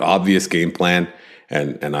he had an obvious game plan,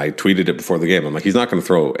 and I tweeted it before the game. I'm like, he's not going to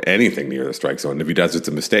throw anything near the strike zone. If he does, it's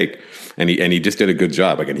a mistake, and he just did a good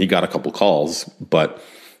job. Again, he got a couple calls, but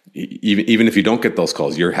even if you don't get those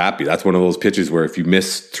calls, you're happy. That's one of those pitches where if you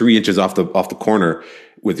miss 3 inches off the corner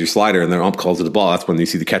with your slider and their ump calls to the ball, that's when you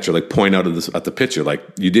see the catcher like point out at the pitcher, like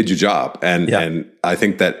you did your job. And I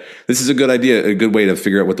think that this is a good idea, a good way to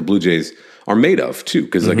figure out what the Blue Jays are made of too.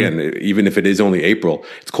 Because again, even if it is only April,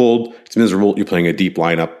 it's cold, it's miserable. You're playing a deep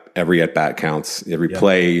lineup. Every at bat counts. Every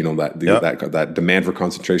play, that demand for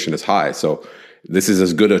concentration is high. So this is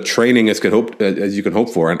as good a training as you can hope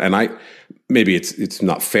for. And maybe it's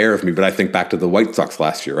not fair of me, but I think back to the White Sox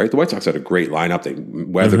last year, right? The White Sox had a great lineup. They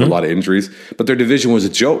weathered a lot of injuries, but their division was a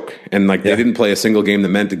joke. And they didn't play a single game that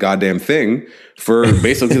meant a goddamn thing for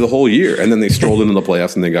basically the whole year. And then they strolled into the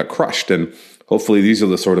playoffs and they got crushed. And hopefully these are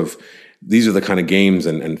the kind of games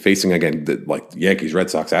and facing again, like Yankees, Red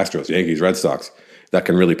Sox, Astros, Yankees, Red Sox. that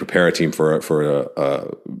can really prepare a team for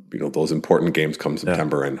those important games come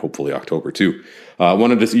September and hopefully October too.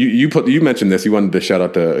 Wanted to you mentioned this. You wanted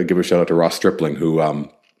to give a shout out to Ross Stripling, who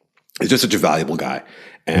is just such a valuable guy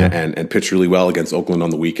and pitched really well against Oakland on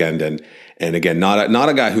the weekend. And again, not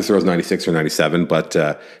a guy who throws 96 or 97, but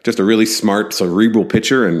just a really smart, cerebral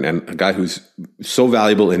pitcher and a guy who's so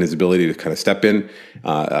valuable in his ability to kind of step in,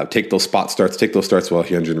 take those starts while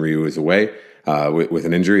Hyunjin Ryu is away with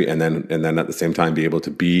an injury, and then at the same time be able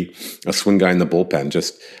to be a swing guy in the bullpen.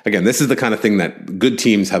 Just again, this is the kind of thing that good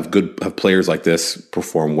teams have players like this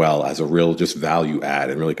perform well as a real just value add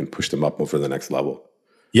and really can push them up over the next level.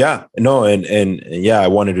 Yeah, no, and yeah, I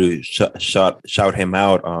wanted to shout him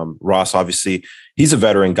out. Ross, obviously, he's a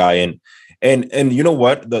veteran guy, and you know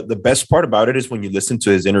what? The best part about it is when you listen to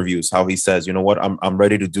his interviews, how he says, you know what, I'm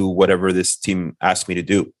ready to do whatever this team asks me to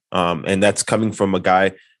do, and that's coming from a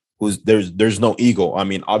guy who's there's no ego. I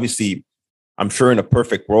mean, obviously, I'm sure in a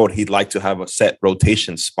perfect world he'd like to have a set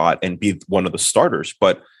rotation spot and be one of the starters,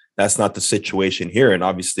 but that's not the situation here, and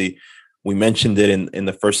obviously. We mentioned it in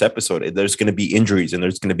the first episode. There's going to be injuries and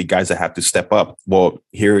there's going to be guys that have to step up. Well,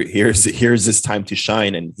 here's this time to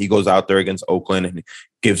shine. And he goes out there against Oakland and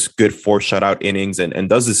gives good 4 shutout innings and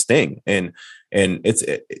does his thing. And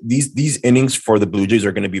these innings for the Blue Jays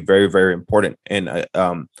are going to be very, very important. And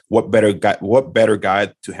what better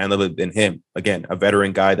guy to handle it than him? Again, a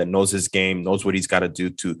veteran guy that knows his game, knows what he's got to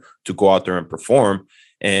do to go out there and perform.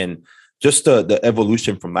 And just the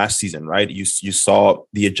evolution from last season, right? You saw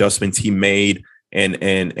the adjustments he made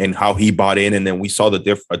and how he bought in, and then we saw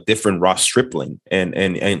a different Ross Stripling, and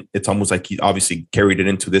it's almost like he obviously carried it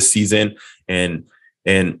into this season. And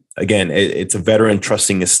again, it's a veteran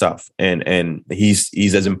trusting his stuff, and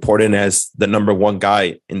he's as important as the number one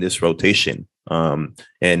guy in this rotation. And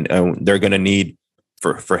they're gonna need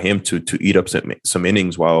for him to eat up some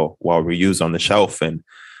innings while Ryu's on the shelf.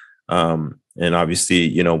 And obviously,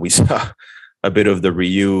 you know, we saw a bit of the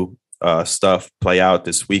Ryu stuff play out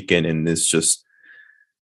this weekend. And it's just,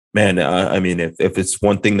 man, I mean, if it's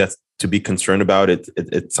one thing that's to be concerned about,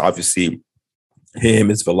 it's obviously him,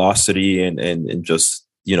 his velocity and just,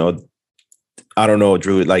 you know, I don't know,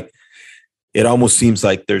 Drew, like it almost seems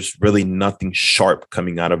like there's really nothing sharp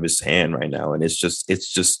coming out of his hand right now. And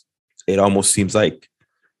it almost seems like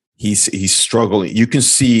he's struggling. You can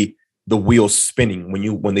see the wheels spinning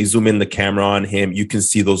when they zoom in the camera on him. You can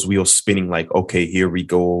see those wheels spinning like, okay, here we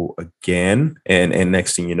go again. And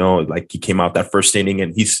next thing you know, like he came out that first inning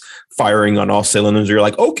and he's firing on all cylinders. You're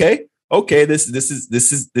like, okay, this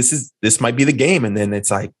might be the game. And then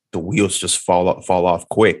it's like the wheels just fall off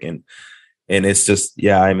quick. And it's just,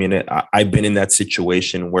 yeah, I mean, I've been in that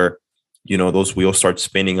situation where, you know, those wheels start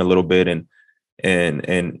spinning a little bit and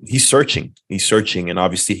he's searching and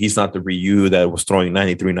obviously he's not the Ryu that was throwing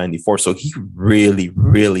 93, 94. So he really,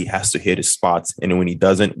 really has to hit his spots. And when he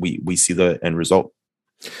doesn't, we see the end result.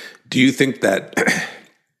 Do you think that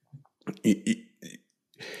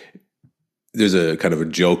there's a kind of a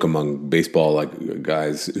joke among baseball, like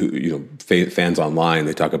guys who, you know, fans online,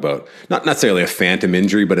 they talk about not necessarily a phantom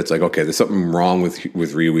injury, but it's like, okay, there's something wrong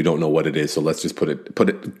with Ryu. We don't know what it is. So let's just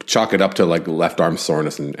chalk it up to like left arm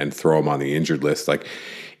soreness and throw him on the injured list. Like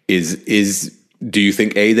do you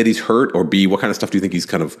think A, that he's hurt, or B, what kind of stuff do you think he's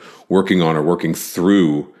kind of working on or working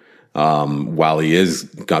through while he is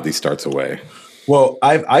got these starts away? Well,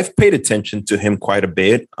 I've paid attention to him quite a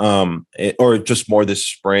bit, or just more this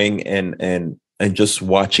spring, and just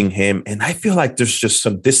watching him, and I feel like there's just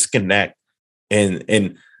some disconnect.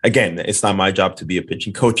 And again, it's not my job to be a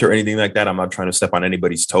pitching coach or anything like that. I'm not trying to step on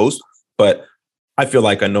anybody's toes, but I feel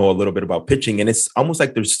like I know a little bit about pitching, and it's almost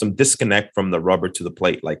like there's some disconnect from the rubber to the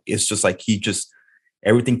plate. Like it's just like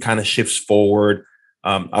everything kind of shifts forward.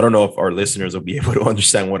 I don't know if our listeners will be able to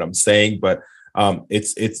understand what I'm saying, but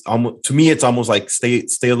it's almost, to me, it's almost like stay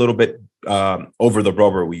a little bit over the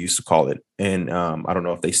rubber, we used to call it. And I don't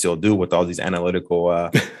know if they still do with all these analytical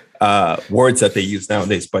words that they use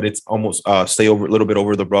nowadays, but it's almost stay a little bit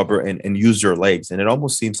over the rubber and use your legs. And it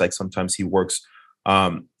almost seems like sometimes he works,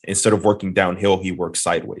 instead of working downhill, he works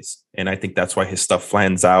sideways. And I think that's why his stuff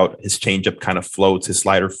flans out. His changeup kind of floats, his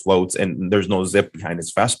slider floats, and there's no zip behind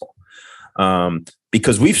his fastball.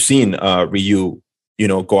 Because we've seen Ryu, you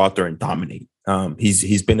know, go out there and dominate.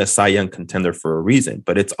 He's been a Cy Young contender for a reason,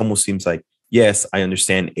 but it almost seems like, yes, I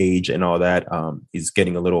understand age and all that. He's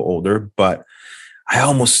getting a little older, but I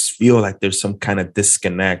almost feel like there's some kind of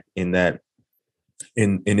disconnect in that,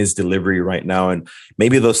 in his delivery right now. And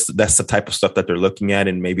maybe that's the type of stuff that they're looking at.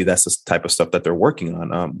 And maybe that's the type of stuff that they're working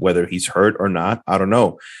on, whether he's hurt or not. I don't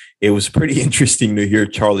know. It was pretty interesting to hear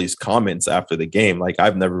Charlie's comments after the game. Like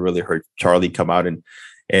I've never really heard Charlie come out and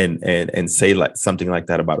and say like something like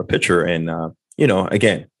that about a pitcher. And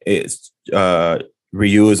again, it's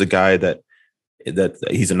Ryu is a guy that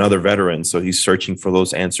he's another veteran, so he's searching for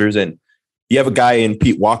those answers. And you have a guy in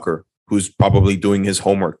Pete Walker who's probably doing his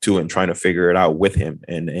homework too and trying to figure it out with him.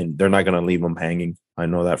 And they're not going to leave him hanging. I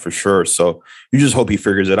know that for sure. So you just hope he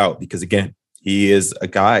figures it out, because again, he is a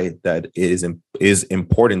guy that is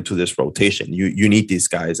important to this rotation. You need these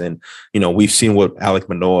guys. And, we've seen what Alek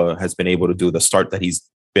Manoah has been able to do, the start that he's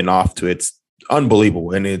been off to. It's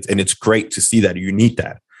unbelievable. And it's great to see that. You need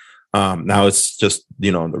that. Now it's just,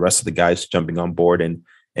 the rest of the guys jumping on board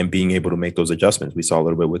and being able to make those adjustments. We saw a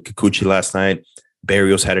little bit with Kikuchi last night.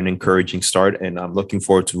 Barrios had an encouraging start, and I'm looking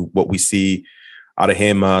forward to what we see out of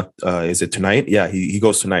him. Is it tonight? Yeah, he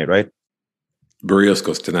goes tonight, right? Barrios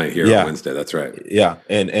goes tonight here on Wednesday. That's right. Yeah,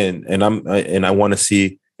 and I want to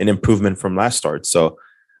see an improvement from last start. So,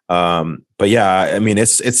 but yeah, I mean,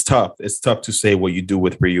 it's tough. It's tough to say what you do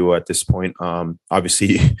with Ryu at this point.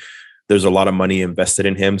 Obviously, there's a lot of money invested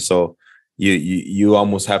in him, so you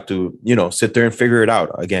almost have to sit there and figure it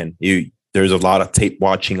out. Again, there's a lot of tape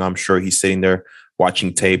watching. I'm sure he's sitting there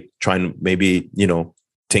watching tape, trying to maybe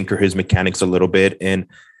tinker his mechanics a little bit, and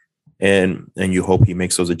you hope he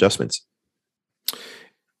makes those adjustments.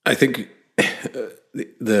 I think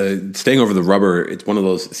the staying over the rubber, it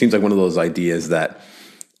seems like one of those ideas that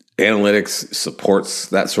analytics supports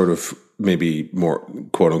that sort of maybe more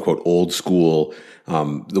quote unquote old school,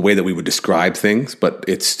 the way that we would describe things, but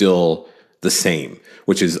it's still the same,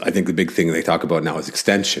 which is, I think, the big thing they talk about now is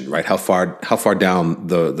extension, right? How far down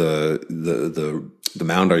the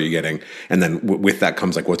mound are you getting? And then with that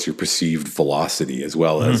comes like, what's your perceived velocity, as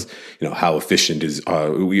well as, how efficient is,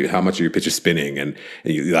 how much are your pitches spinning? And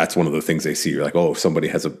that's one of the things they see. You're like, oh, if somebody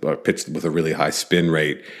has a pitch with a really high spin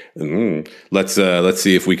rate, let's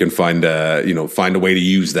see if we can find a way to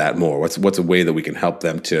use that more. What's a way that we can help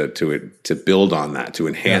them to build on that, to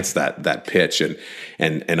enhance that pitch?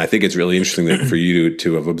 And I think it's really interesting that for you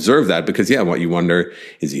to have observed that, because what you wonder,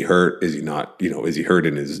 is he hurt? Is he not? Is he hurt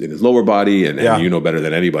in his lower body? And better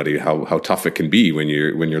than anybody how tough it can be when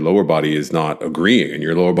your lower body is not agreeing, and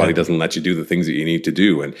your lower body doesn't let you do the things that you need to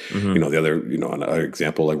do. And the other another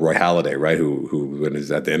example, like Roy Halladay, right, who when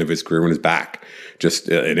is at the end of his career, when his back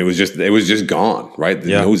and it was just gone, right?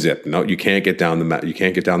 No zip. No, you can't get down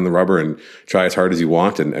the rubber and try as hard as you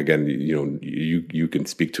want. And again, you can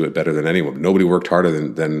speak to it better than anyone. Nobody worked harder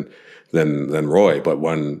than Roy, but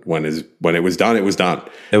when it was done, it was done.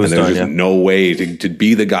 And there was just no way to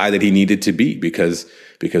be the guy that he needed to be, because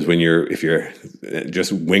if you're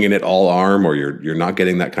just winging it all arm, or you're not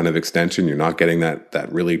getting that kind of extension, you're not getting that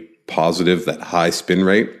really positive, that high spin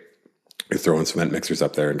rate, you're throwing cement mixers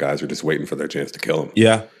up there, and guys are just waiting for their chance to kill him.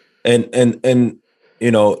 Yeah, and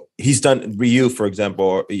he's done Ryu, for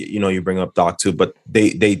example. You bring up Doc too, but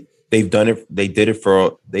they've done it.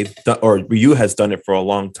 Or Ryu has done it for a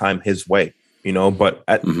long time his way, but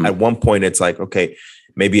at one point it's like, okay,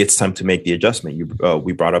 maybe it's time to make the adjustment.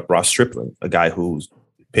 We brought up Ross Stripling, a guy who's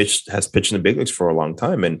has pitched in the big leagues for a long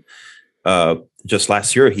time. And just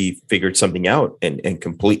last year, he figured something out and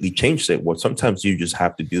completely changed it. Well, sometimes you just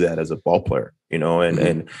have to do that as a ball player,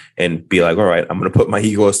 and be like, all right, I'm going to put my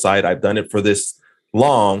ego aside. I've done it for this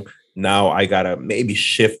long. Now I got to maybe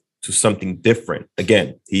shift to something different.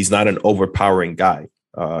 Again, he's not an overpowering guy.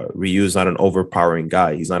 Ryu is not an overpowering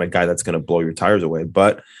guy. He's not a guy that's going to blow your tires away,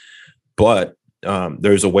 but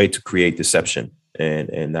there's a way to create deception,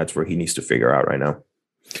 and that's where he needs to figure out right now.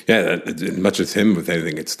 Yeah, as much as him with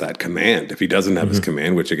anything, it's that command. If he doesn't have his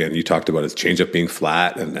command, which again, you talked about his changeup being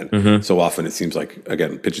flat, and then so often it seems like,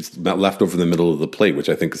 again, pitches left over the middle of the plate, which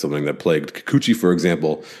I think is something that plagued Kikuchi, for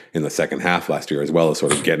example, in the second half last year, as well as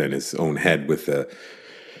sort of getting in his own head with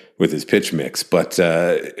his pitch mix. But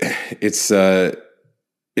it's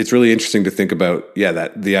really interesting to think about,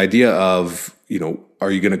 that the idea of,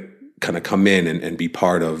 are you going to kind of come in and be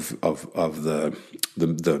part of the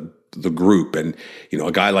group? And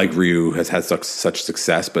a guy like Ryu has had such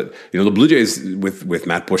success, but the Blue Jays with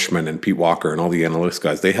Matt Bushman and Pete Walker and all the analytics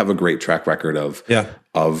guys, they have a great track record of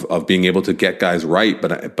being able to get guys right.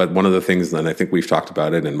 But one of the things, and I think we've talked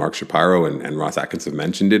about it, and Mark Shapiro and Ross Atkins have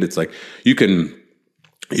mentioned it, it's like you can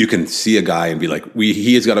see a guy and be like,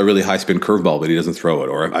 he has got a really high spin curveball, but he doesn't throw it.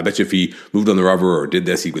 Or I bet you if he moved on the rubber or did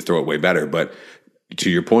this, he would throw it way better. But to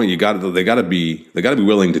your point, they got to be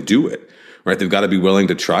willing to do it. Right, they've got to be willing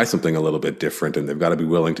to try something a little bit different, and they've got to be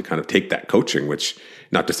willing to kind of take that coaching. Which,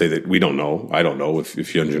 not to say that we don't know. I don't know if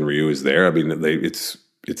Hyunjin Ryu is there. I mean, it's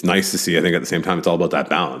nice to see. I think at the same time, it's all about that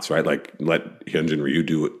balance, right? Like, let Hyunjin Ryu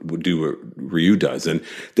do what Ryu does. And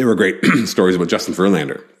there were great stories about Justin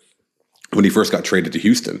Verlander, when he first got traded to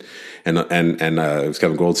Houston, and it was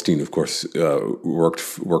Kevin Goldstein, of course, worked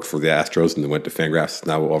for the Astros and then went to Fangraphs,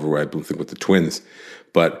 now over, I think, with the Twins.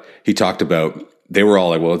 But he talked about, they were all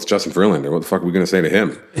like, well, it's Justin Verlander. What the fuck are we going to say to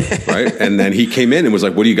him? Right. And then he came in and was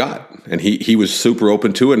like, what do you got? And he was super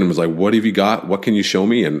open to it and was like, what have you got? What can you show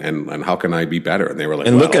me? And how can I be better? And they were like,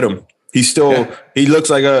 and look at him. He's still, he looks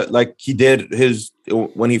like he did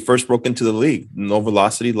when he first broke into the league. No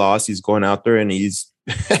velocity loss. He's going out there and he's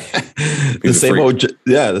the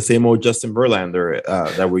same old Justin Verlander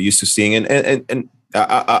that we're used to seeing. And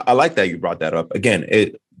I like that you brought that up. Again,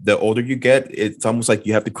 the older you get, it's almost like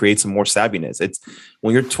you have to create some more savviness. It's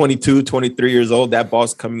when you're 22, 23 years old, that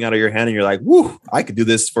ball's coming out of your hand and you're like, woo, I could do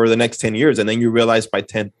this for the next 10 years. And then you realize by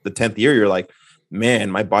the 10th year, you're like, man,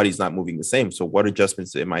 my body's not moving the same. So what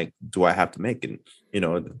adjustments do I have to make? And,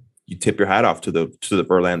 you tip your hat off to the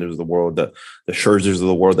Verlanders of the world, the Scherzers of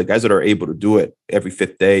the world, the guys that are able to do it every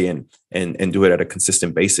fifth day and do it at a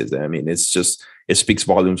consistent basis. I mean, it speaks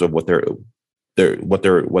volumes of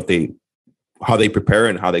how they prepare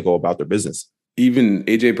and how they go about their business. Even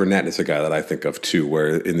AJ Burnett is a guy that I think of too,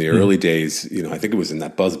 where in the early days, I think it was in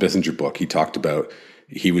that Buzz Bissinger book, he talked about,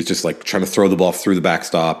 he was just like trying to throw the ball through the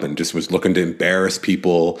backstop and just was looking to embarrass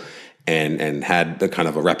people and had the kind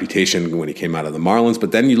of a reputation when he came out of the Marlins.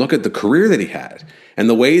 But then you look at the career that he had and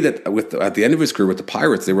the way that at the end of his career with the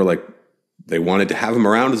Pirates, they were like, they wanted to have him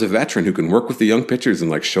around as a veteran who can work with the young pitchers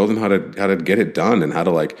and like show them how to get it done and how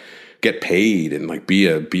to like get paid and like be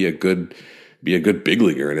a good big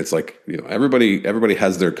leaguer. And it's like, everybody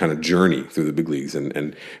has their kind of journey through the big leagues.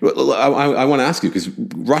 And I want to ask you, because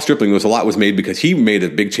Ross Stripling was made because he made a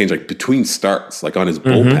big change, like between starts, like on his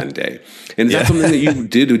bullpen day. And is that something that you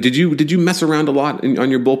did? Did you mess around a lot on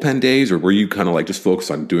your bullpen days, or were you kind of like just focused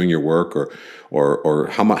on doing your work, or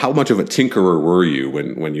how much of a tinkerer were you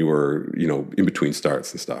when you were, in between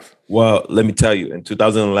starts and stuff? Well, let me tell you, in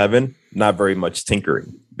 2011, not very much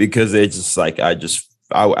tinkering, because it's just like,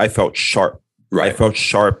 I felt sharp. Right. I felt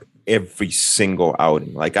sharp every single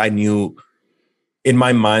outing. Like I knew in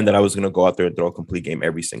my mind that I was going to go out there and throw a complete game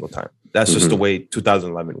every single time. That's just the way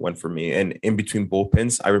 2011 went for me. And in between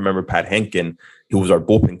bullpens, I remember Pat Henkin, who was our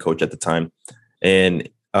bullpen coach at the time, and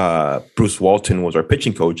Bruce Walton was our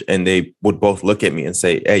pitching coach. And they would both look at me and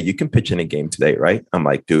say, hey, you can pitch in a game today, right? I'm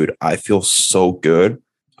like, dude, I feel so good.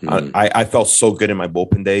 I felt so good in my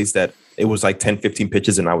bullpen days that it was like 10, 15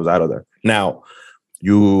 pitches and I was out of there. Now,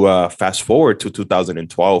 you fast forward to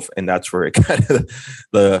 2012, and that's where it kind of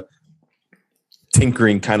the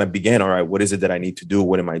tinkering kind of began. All right, what is it that I need to do?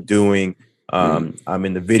 What am I doing? I'm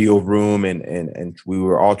in the video room, and we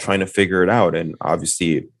were all trying to figure it out. And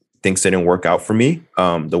obviously, things didn't work out for me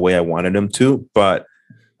the way I wanted them to. But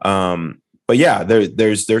yeah,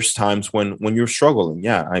 there's times when you're struggling.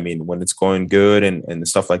 Yeah, I mean, when it's going good and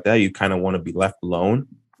stuff like that, you kind of want to be left alone.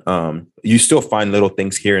 You still find little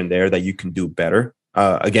things here and there that you can do better.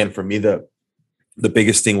 Again, for me, the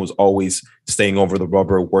biggest thing was always staying over the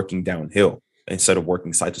rubber, working downhill instead of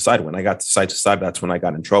working side to side. When I got to side, that's when I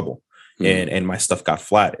got in trouble and my stuff got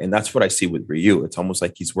flat. And that's what I see with Ryu. It's almost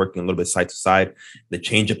like he's working a little bit side to side. The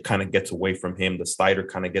changeup kind of gets away from him. The slider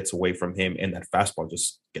kind of gets away from him, and that fastball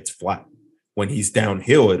just gets flat. When he's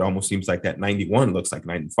downhill, it almost seems like that 91 looks like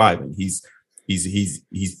 95, and he's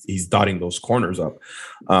dotting those corners up.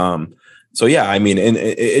 So yeah, I mean, and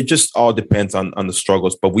it just all depends on the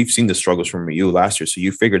struggles, but we've seen the struggles from Ryu last year. So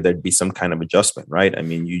you figured there'd be some kind of adjustment, right? I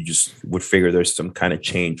mean, you just would figure there's some kind of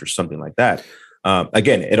change or something like that.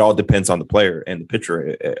 Again, it all depends on the player and the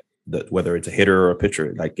pitcher, whether it's a hitter or a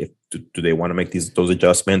pitcher. Like, do they want to make those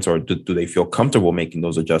adjustments, or do they feel comfortable making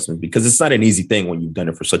those adjustments? Because it's not an easy thing when you've done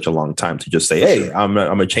it for such a long time to just say, hey, I'm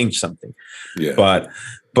gonna change something. Yeah.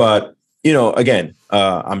 But again,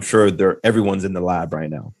 I'm sure everyone's in the lab right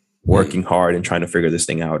now, working hard and trying to figure this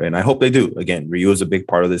thing out. And I hope they do. Again, Ryu is a big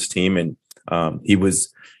part of this team, and he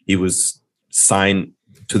was signed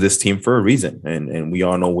to this team for a reason. And we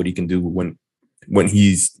all know what he can do when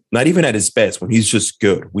he's not even at his best, when he's just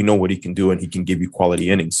good. We know what he can do, and he can give you quality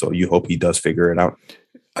innings. So you hope he does figure it out.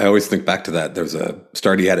 I always think back to that. There's a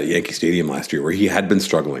start he had at Yankee Stadium last year where he had been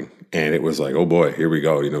struggling, and it was like, oh boy, here we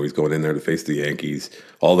go. He's going in there to face the Yankees,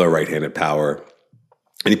 all their right-handed power.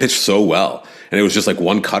 And he pitched so well. And it was just like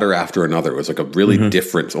one cutter after another. It was like a really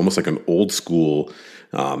different, almost like an old school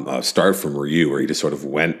start from Ryu, where he just sort of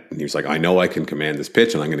went and he was like, I know I can command this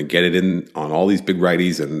pitch and I'm going to get it in on all these big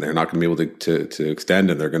righties, and they're not going to be able to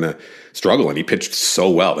extend, and they're going to struggle. And he pitched so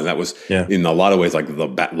well. And that was in a lot of ways like the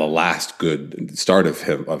last good start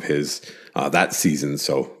of his that season.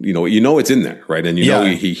 So, it's in there, right? And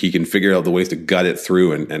he can figure out the ways to gut it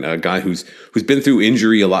through, and a guy who's been through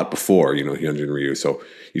injury a lot before, Hyunjin Ryu. So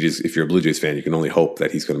if you're a Blue Jays fan, you can only hope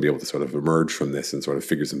that he's going to be able to sort of emerge from this and sort of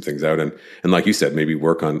figure some things out. And like you said, maybe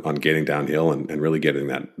work on getting downhill and really getting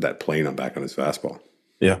that plane back on his fastball.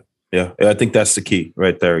 Yeah. I think that's the key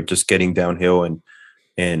right there. Just getting downhill,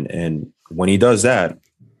 and when he does that,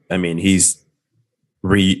 I mean, he's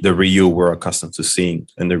the Ryu we're accustomed to seeing,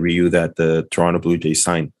 and the Ryu that the Toronto Blue Jays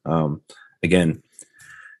signed. Again,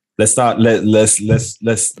 let's not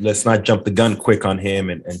jump the gun quick on him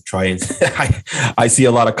and try and. I see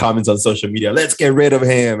a lot of comments on social media. Let's get rid of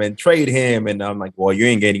him and trade him, and I'm like, well, you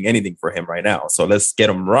ain't getting anything for him right now. So let's get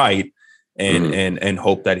him right, and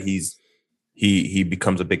hope that he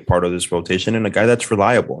becomes a big part of this rotation and a guy that's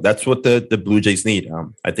reliable. That's what the Blue Jays need.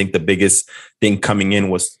 I think the biggest thing coming in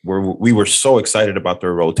was we were so excited about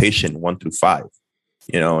their rotation 1 through 5,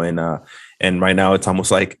 and right now it's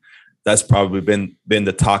almost like that's probably been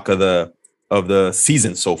the talk of the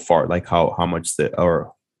season so far, like how much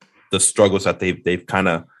the struggles that they've kind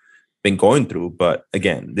of been going through. But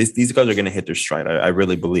again, these guys are going to hit their stride. I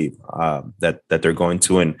really believe that they're going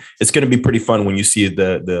to, and it's going to be pretty fun when you see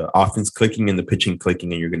the offense clicking and the pitching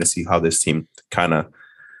clicking, and you're going to see how this team kind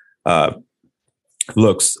of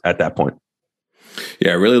looks at that point.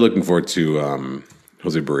 Yeah, really looking forward to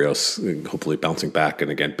Jose Barrios hopefully bouncing back and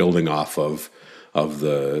again building off of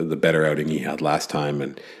the better outing he had last time,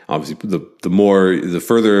 and obviously the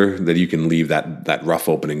further that you can leave that rough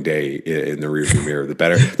opening day in the rearview mirror, the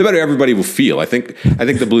better everybody will feel. I think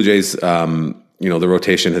the Blue Jays, the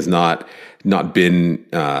rotation has not been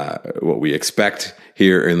what we expect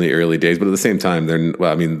here in the early days, but at the same time,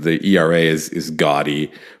 the ERA is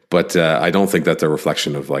gaudy, but I don't think that's a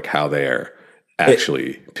reflection of like how they are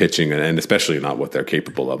actually pitching, and especially not what they're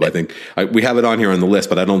capable of. I think we have it on here on the list,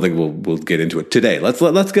 but I don't think we'll get into it today. Let's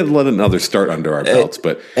let another start under our belts.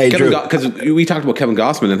 But because we talked about Kevin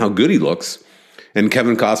Gausman and how good he looks, and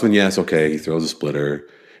Kevin Gausman, yes, okay, he throws a splitter,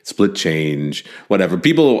 split change, whatever.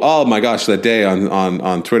 People, oh my gosh, that day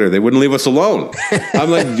on Twitter, they wouldn't leave us alone. I'm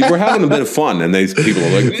like, we're having a bit of fun, and these people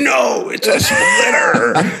are like, no, it's a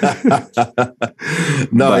splitter.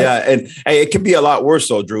 And hey, it can be a lot worse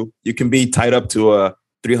though, Drew. You can be tied up to a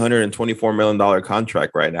 $324 million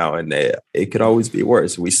contract right now, and it could always be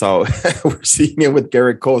worse. We're seeing it with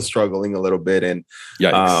Garrett Cole struggling a little bit, and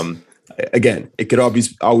again, it could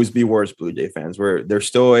always be worse. Blue Jay fans, they're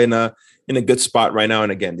still in a good spot right now,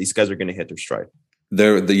 and again, these guys are going to hit their stride.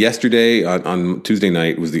 Yesterday on Tuesday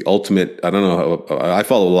night was the ultimate. I don't know. I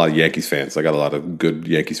follow a lot of Yankees fans. I got a lot of good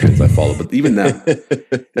Yankees fans I follow, but even them,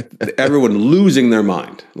 everyone losing their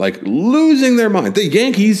mind. The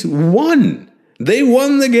Yankees won. They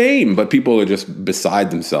won the game, but people are just beside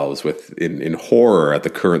themselves in horror at the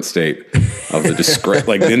current state of the disgrace.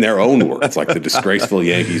 Like in their own words, like the disgraceful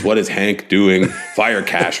Yankees. What is Hank doing? Fire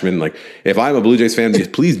Cashman. Like if I'm a Blue Jays fan,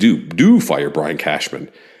 please do fire Brian Cashman.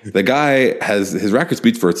 The guy his record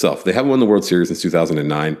speaks for itself. They haven't won the World Series since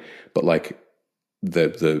 2009, but like they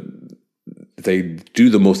do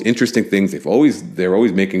the most interesting things. They're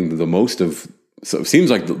always making the most of. So it seems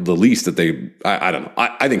like the least that I don't know.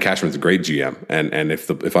 I think Cashman's a great GM, and if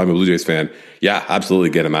I'm a Blue Jays fan, yeah, absolutely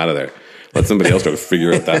get him out of there. Let somebody else try to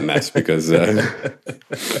figure out that mess because.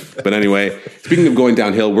 But anyway, speaking of going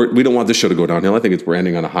downhill, we don't want this show to go downhill. I think we're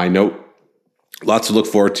ending on a high note. Lots to look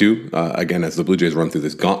forward to, again, as the Blue Jays run through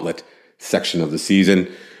this gauntlet section of the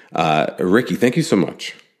season. Ricky, thank you so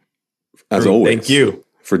much. As always. Thank you.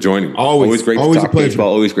 For joining me. Always great to talk baseball.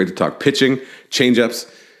 Always great to talk pitching,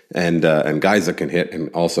 changeups, and guys that can hit. And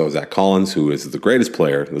also Zach Collins, who is the greatest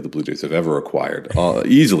player that the Blue Jays have ever acquired.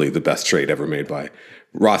 Easily the best trade ever made by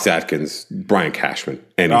Ross Atkins, Brian Cashman.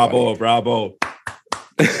 Anybody. Bravo.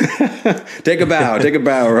 Take a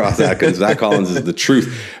bow, Ross Atkins. Zach Collins is the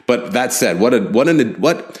truth. But that said,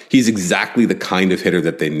 he's exactly the kind of hitter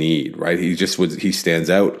that they need, right? He stands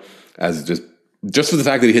out as just for the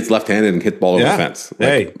fact that he hits left-handed and hit ball over the fence.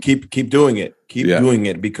 Hey, keep doing it. Keep doing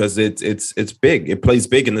it because it's big. It plays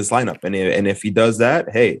big in this lineup, and if he does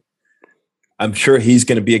that, hey, I'm sure he's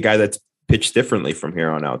going to be a guy that's pitched differently from here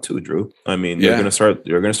on out too, Drew. I mean, they're going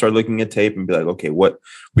to start looking at tape and be like, okay,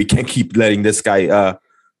 we can't keep letting this guy.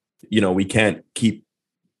 We can't keep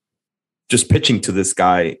just pitching to this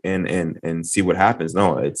guy and see what happens.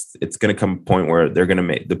 No, it's going to come a point where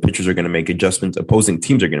the pitchers are going to make adjustments. Opposing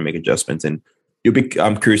teams are going to make adjustments, and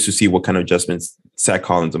I'm curious to see what kind of adjustments Zach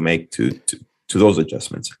Collins will make to those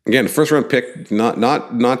adjustments. Again, first round pick,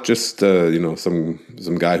 not just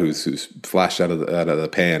some guy who's flashed out of the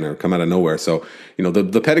pan or come out of nowhere. So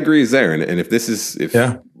the pedigree is there, and if this is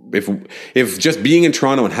if just being in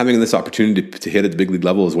Toronto and having this opportunity to hit at the big league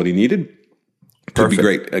level is what he needed, Could be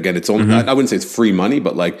great. Again, it's only, I wouldn't say it's free money,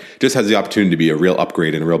 but like just has the opportunity to be a real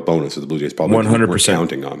upgrade and a real bonus that the Blue Jays probably 100%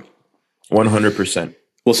 counting on. 100%.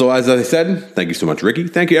 Well, so as I said, thank you so much, Ricky.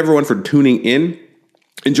 Thank you everyone for tuning in.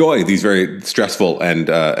 Enjoy these very stressful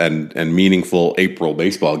and meaningful April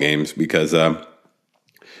baseball games because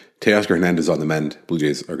Teoscar Hernandez on the mend. Blue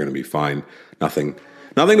Jays are going to be fine. Nothing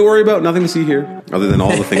to worry about. Nothing to see here other than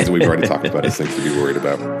all the things that we've already talked about as things to be worried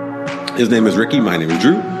about. His name is Ricky. My name is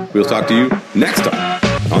Drew. We'll talk to you next time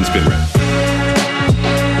on Spin Red.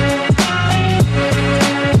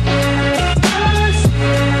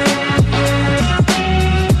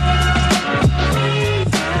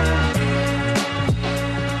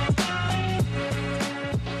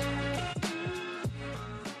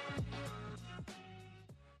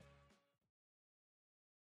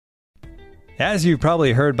 As you've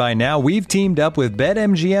probably heard by now, we've teamed up with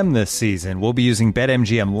BetMGM this season. We'll be using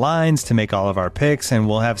BetMGM lines to make all of our picks, and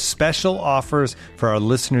we'll have special offers for our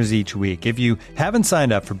listeners each week. If you haven't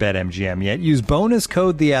signed up for BetMGM yet, use bonus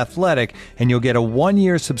code The Athletic, and you'll get a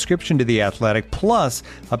 1-year subscription to The Athletic, plus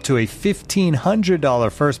up to a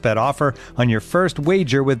 $1,500 first bet offer on your first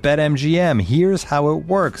wager with BetMGM. Here's how it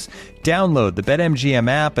works. Download the BetMGM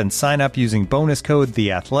app and sign up using bonus code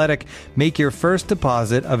The Athletic. Make your first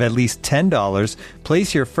deposit of at least $10.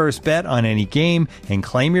 Place your first bet on any game and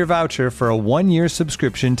claim your voucher for a 1-year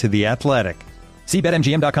subscription to The Athletic. See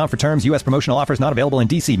BetMGM.com for terms. U.S. promotional offers not available in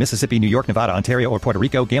D.C., Mississippi, New York, Nevada, Ontario, or Puerto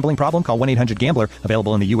Rico. Gambling problem? Call 1-800-GAMBLER.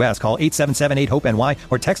 Available in the U.S. Call 877-8-HOPE-NY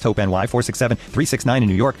or text HOPE-NY 467-369 in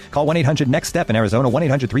New York. Call 1-800-NEXT-STEP in Arizona.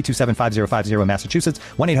 1-800-327-5050 in Massachusetts.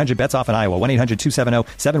 1-800-BETS-OFF in Iowa.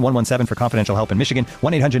 1-800-270-7117 for confidential help in Michigan.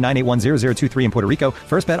 1-800-981-0023 in Puerto Rico.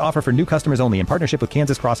 First bet offer for new customers only in partnership with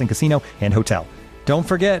Kansas Crossing Casino and Hotel. Don't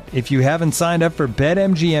forget, if you haven't signed up for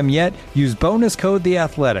BetMGM yet, use bonus code The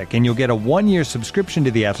Athletic, and you'll get a 1-year subscription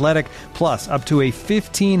to The Athletic, plus up to a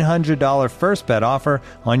 $1,500 first bet offer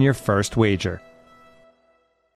on your first wager.